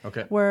webinars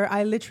where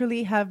I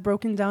literally have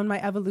broken down my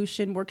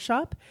evolution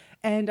workshop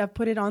and I've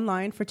put it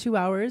online for 2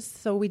 hours.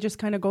 So we just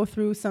kind of go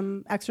through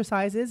some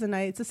exercises and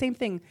it's the same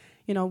thing.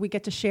 We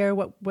get to share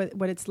what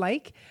it's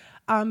like.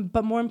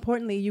 But more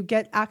importantly, you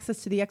get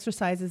access to the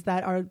exercises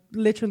that are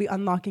literally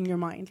unlocking your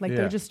mind. Like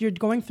you're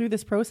going through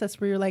this process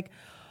where you're like,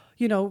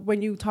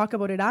 when you talk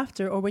about it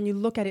after or when you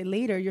look at it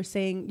later, you're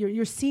saying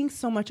you're seeing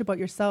so much about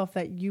yourself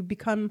that you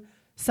become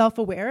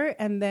self-aware,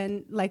 and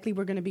then likely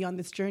we're going to be on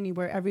this journey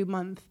where every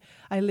month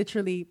I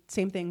literally,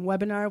 same thing,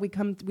 webinar, we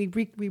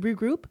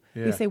regroup,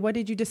 we say, what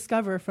did you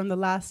discover from the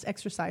last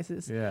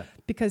exercises? Yeah.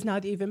 Because now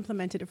that you've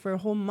implemented it for a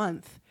whole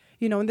month,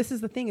 you know, and this is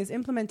the thing, is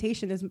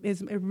implementation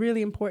is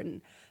really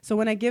important. So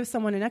when I give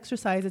someone an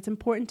exercise, it's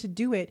important to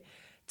do it,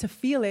 to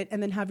feel it,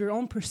 and then have your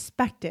own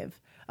perspective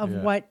of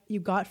what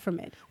you got from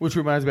it. Which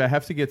reminds me, I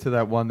have to get to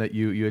that one that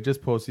you had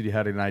just posted. You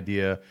had an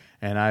idea,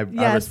 and I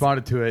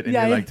responded to it, and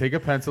you're like, take a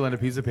pencil and a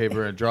piece of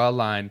paper and draw a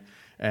line,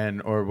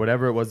 or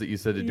whatever it was that you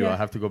said to do. I'll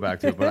have to go back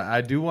to it, but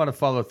I do want to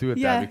follow through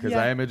with that because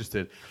I am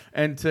interested.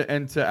 And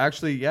to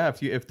actually,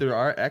 if there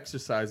are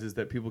exercises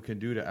that people can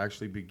do to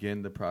actually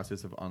begin the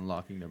process of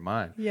unlocking their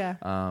mind,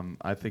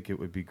 I think it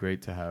would be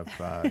great to have,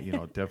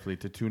 definitely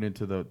to tune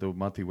into the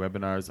monthly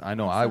webinars. I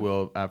know I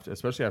will,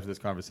 especially after this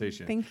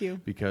conversation. Thank you.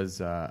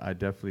 Because I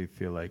definitely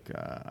feel like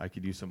I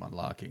could use some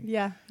unlocking.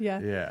 Yeah.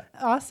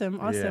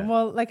 Awesome. Yeah.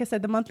 Well, like I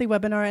said, the monthly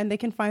webinar, and they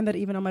can find that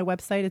even on my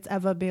website. It's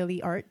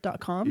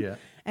evabaileyart.com. Yeah.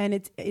 And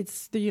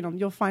it's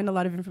you'll find a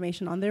lot of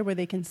information on there where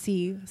they can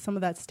see some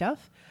of that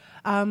stuff.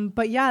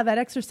 But that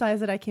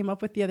exercise that I came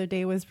up with the other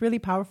day was really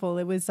powerful.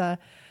 It was,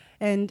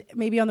 and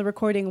maybe on the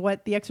recording,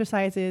 what the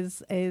exercise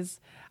is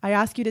I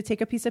ask you to take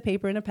a piece of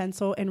paper and a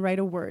pencil and write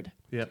a word.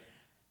 Yep.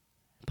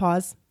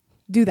 Pause.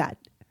 Do that.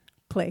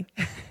 Play.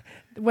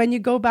 When you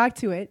go back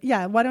to it,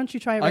 why don't you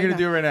try it right now? I'm going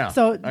to do it right now.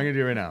 So I'm going to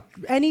do it right now.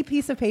 Any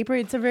piece of paper,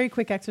 it's a very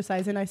quick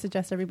exercise, and I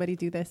suggest everybody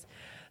do this.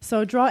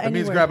 So draw any word. That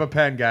means grab a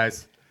pen,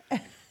 guys.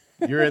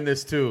 You're in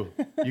this too.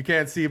 You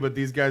can't see, but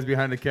these guys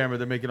behind the camera,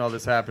 they're making all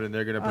this happen, and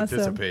they're going to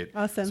participate.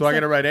 Awesome. So I'm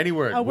going to write any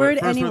word. A word,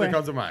 first anywhere. word that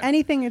comes to mind.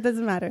 Anything, it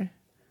doesn't matter.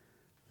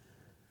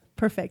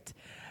 Perfect.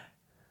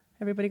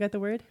 Everybody got the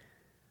word?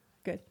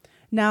 Good.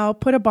 Now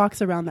put a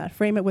box around that.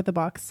 Frame it with a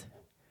box.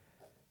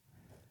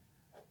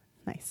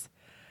 Nice.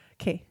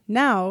 Okay.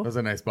 Now. That was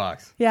a nice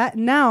box. Yeah.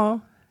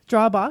 Now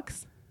draw a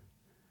box.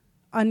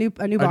 A new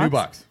box. A new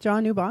box. Draw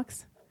a new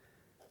box.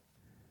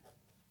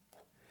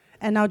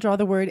 And now draw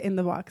the word in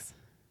the box.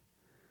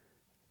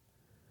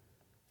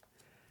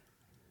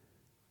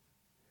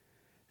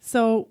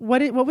 So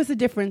what was the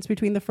difference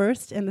between the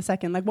first and the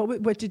second? Like,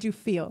 what did you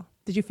feel?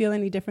 Did you feel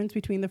any difference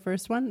between the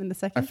first one and the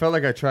second? I felt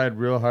like I tried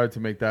real hard to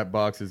make that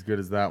box as good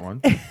as that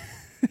one,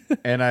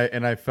 and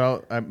I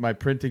felt my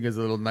printing is a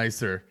little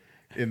nicer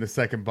in the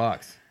second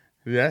box.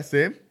 Yeah,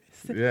 same.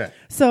 Yeah.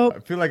 So I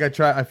feel like I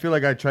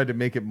tried to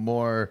make it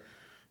more.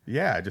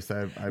 Yeah,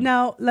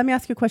 Now let me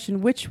ask you a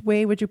question: which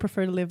way would you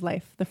prefer to live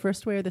life? The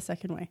first way or the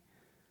second way?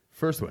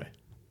 First way.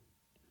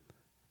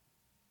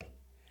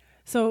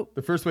 So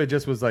the first way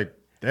just was like.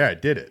 There, I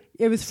did it.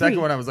 It was second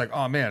free. one. I was like,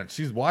 oh man,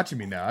 she's watching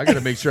me now. I got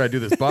to make sure I do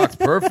this box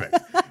perfect,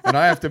 and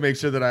I have to make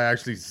sure that I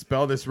actually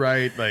spell this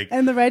right.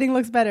 And the writing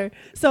looks better.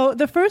 So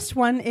the first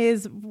one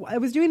is, I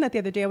was doing that the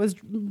other day. I was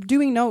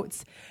doing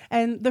notes,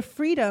 and the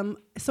freedom.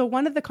 So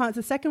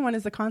the second one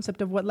is the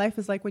concept of what life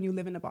is like when you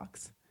live in a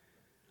box.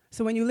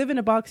 So when you live in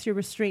a box, you're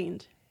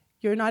restrained.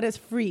 You're not as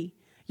free.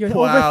 You're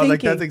overthinking.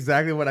 Like that's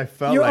exactly what I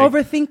felt. You're like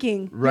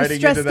overthinking. Writing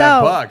you're stressed into that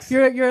out. box.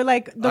 You're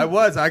like.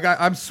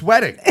 I'm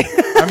sweating.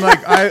 I'm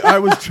like, I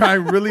was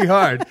trying really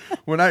hard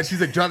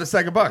she's like, draw the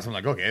second box. I'm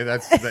like, okay,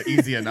 that's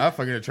easy enough.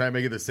 I'm going to try and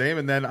make it the same.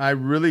 And then I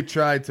really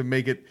tried to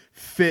make it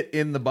fit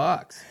in the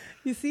box.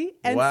 You see?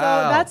 And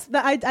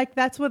so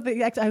that's what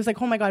I was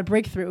like, oh my God,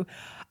 breakthrough.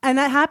 And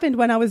that happened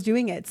when I was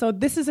doing it. So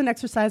this is an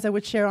exercise I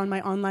would share on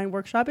my online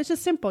workshop. It's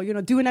just simple,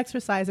 do an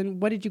exercise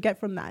and what did you get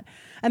from that?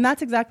 And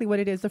that's exactly what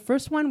it is. The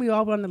first one, we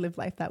all want to live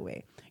life that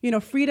way.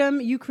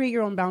 Freedom, you create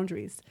your own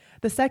boundaries.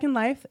 The second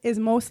life is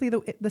mostly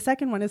the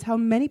second one is how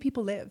many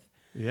people live.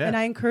 Yeah. And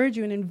I encourage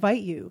you and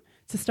invite you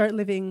to start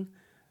living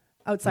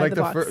outside the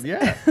box.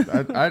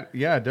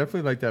 I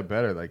definitely like that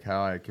better. Like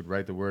how I could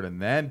write the word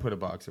and then put a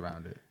box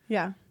around it.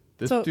 Yeah.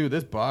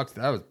 This box,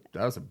 that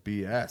was a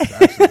BS,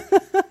 actually.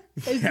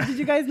 Did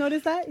you guys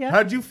notice that? Yeah.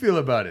 How'd you feel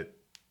about it?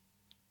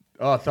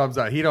 Oh, thumbs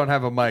up. He don't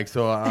have a mic,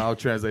 so I'll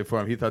translate for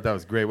him. He thought that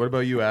was great. What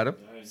about you, Adam?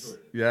 I enjoyed it.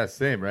 Yeah,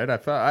 same, right?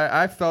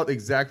 I felt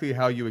exactly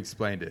how you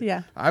explained it.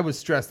 Yeah. I was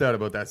stressed out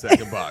about that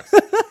second box.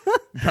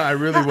 I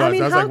really was.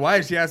 I was like, why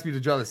did she ask me to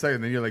draw the second?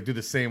 And then you're like, do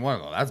the same one.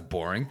 Oh, that's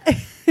boring.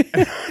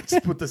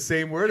 Just put the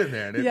same word in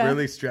there, and it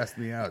really stressed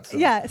me out. So.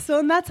 Yeah,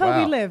 and that's how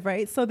we live,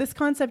 right? So this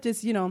concept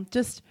is,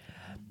 just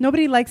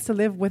nobody likes to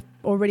live with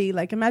already,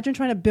 imagine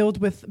trying to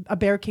build with a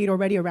barricade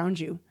already around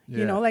you.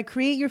 Yeah.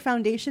 Create your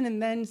foundation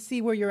and then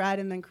see where you're at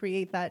and then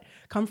create that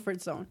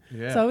comfort zone.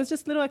 Yeah. So it was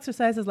just little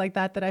exercises like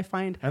that I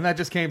find. And that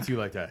just came to you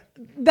like that?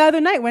 The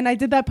other night when I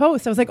did that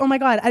post, I was like, oh my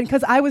God.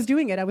 Because I was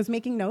doing it. I was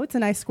making notes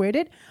and I squared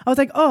it. I was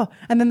like, oh.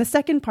 And then the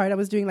second part I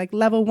was doing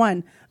level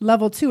 1,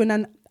 level 2. And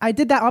then I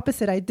did that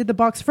opposite. I did the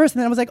box first. And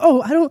then I was like,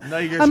 oh,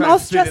 I'm all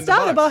stressed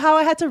out about how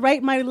I had to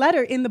write my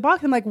letter in the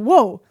box. I'm like,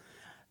 whoa.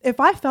 If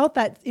I felt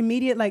that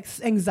immediate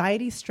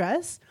anxiety,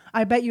 stress,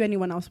 I bet you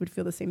anyone else would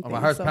feel the same thing.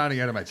 My heart's pounding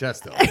out of my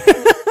chest still.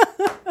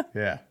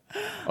 Yeah.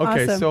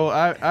 Okay. Awesome. So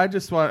I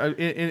just want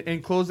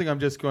in closing,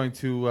 I'm just going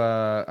to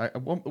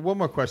one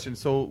more question.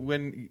 So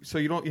you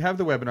have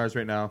the webinars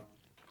right now,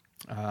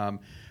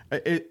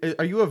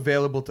 Are you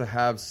available to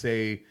have,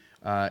 say,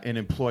 an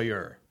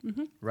employer,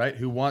 right,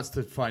 who wants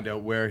to find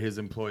out where his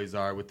employees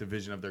are with the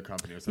vision of their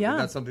company or something? Yeah.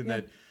 That's something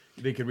that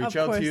they could reach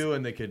Of out course. to you,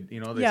 and they could, they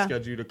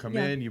schedule you to come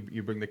in.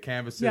 You bring the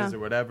canvases or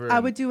whatever. I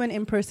would do an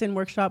in-person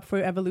workshop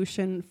for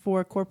evolution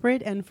for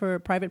corporate and for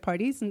private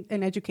parties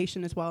and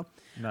education as well.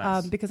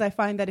 Nice. Because I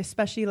find that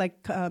especially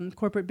like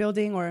corporate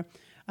building or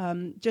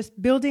just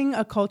building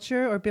a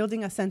culture or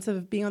building a sense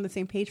of being on the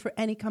same page for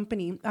any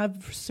company.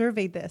 I've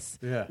surveyed this.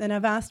 Yeah. And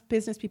I've asked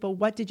business people,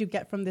 what did you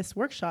get from this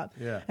workshop?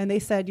 Yeah. And they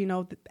said,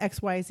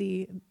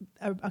 XYZ,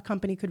 a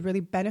company could really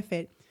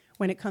benefit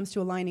when it comes to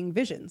aligning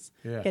visions,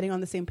 getting on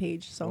the same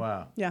page. So,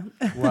 wow. Yeah.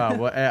 Wow.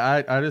 Well,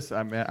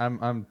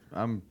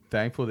 I'm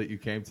thankful that you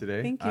came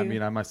today. Thank you. I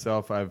mean, I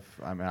myself, I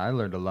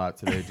learned a lot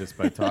today just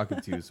by talking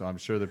to you. So I'm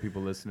sure that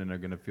people listening are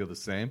going to feel the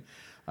same.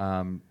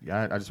 I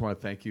just want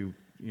to thank you.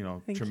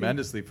 Thank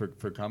tremendously for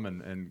coming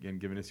and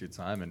giving us your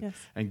time and, Yes.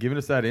 and giving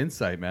us that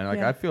insight, man. Like,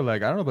 Yeah. I feel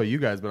like, I don't know about you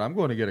guys, but I'm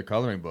going to get a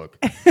coloring book.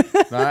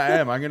 No, I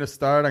am. I'm going to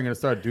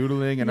start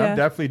doodling, and I'm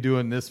definitely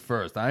doing this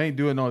first. I ain't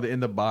doing all the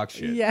in the box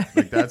shit. Yeah.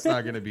 Like, that's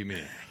not going to be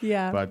me.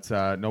 Yeah. But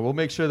no, we'll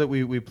make sure that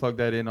we plug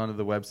that in onto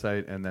the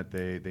website and that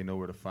they know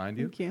where to find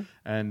you. Thank you.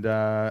 And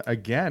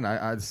again,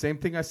 I the same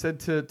thing I said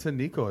to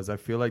Nico is I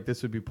feel like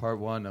this would be part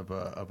one of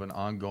an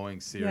ongoing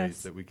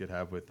series that we could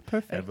have with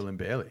Perfect. Evelyn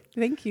Bailey.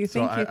 Thank you.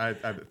 So Thank you.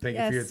 I thank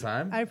you for your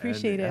time. I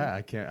appreciate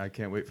And, it. Yeah, I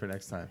can't wait for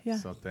next time. Yeah.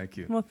 So thank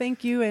you. Well,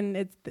 thank you, and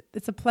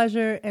it's a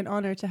pleasure and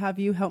honor to have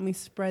you help me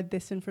spread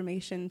this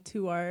information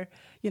to our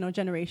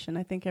generation.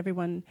 I think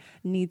everyone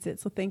needs it.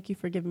 So thank you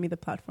for giving me the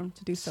platform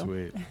to do so.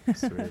 Sweet.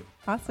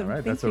 Awesome. All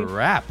right, Thank that's you. a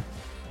wrap.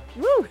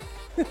 Woo!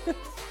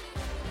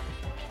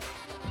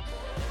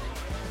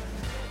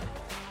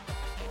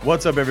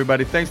 What's up,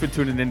 everybody? Thanks for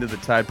tuning into the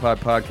Tide Pod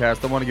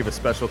Podcast. I want to give a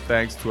special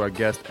thanks to our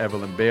guest,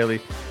 Evelyn Bailey.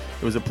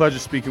 It was a pleasure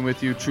speaking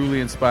with you.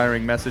 Truly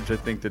inspiring message. I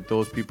think that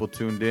those people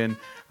tuned in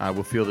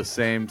will feel the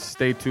same.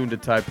 Stay tuned to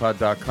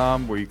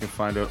tidepod.com, where you can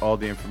find out all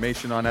the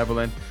information on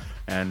Evelyn.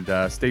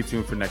 And stay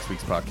tuned for next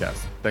week's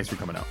podcast. Thanks for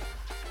coming out.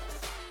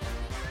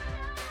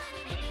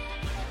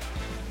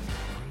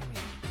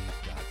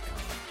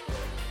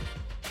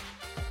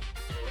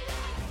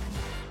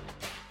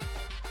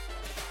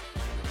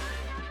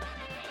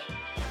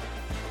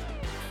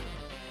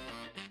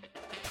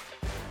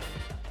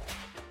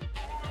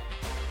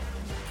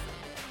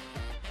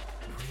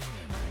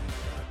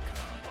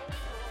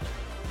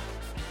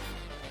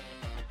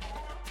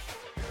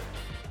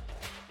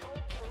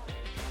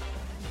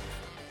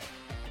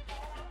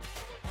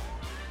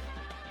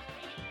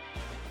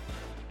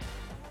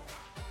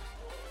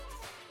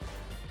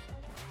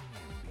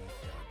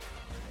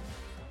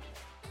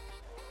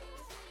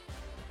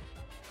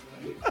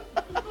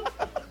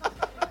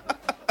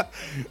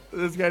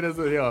 This guy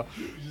doesn't, You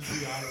just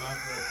see out of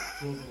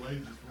the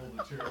light, just roll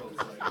the chair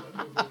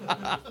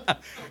outside.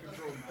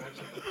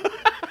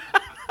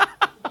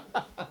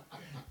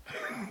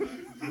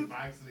 Just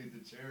vaccinate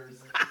the chairs.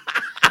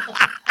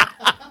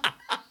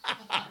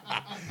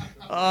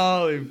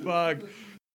 holy fuck.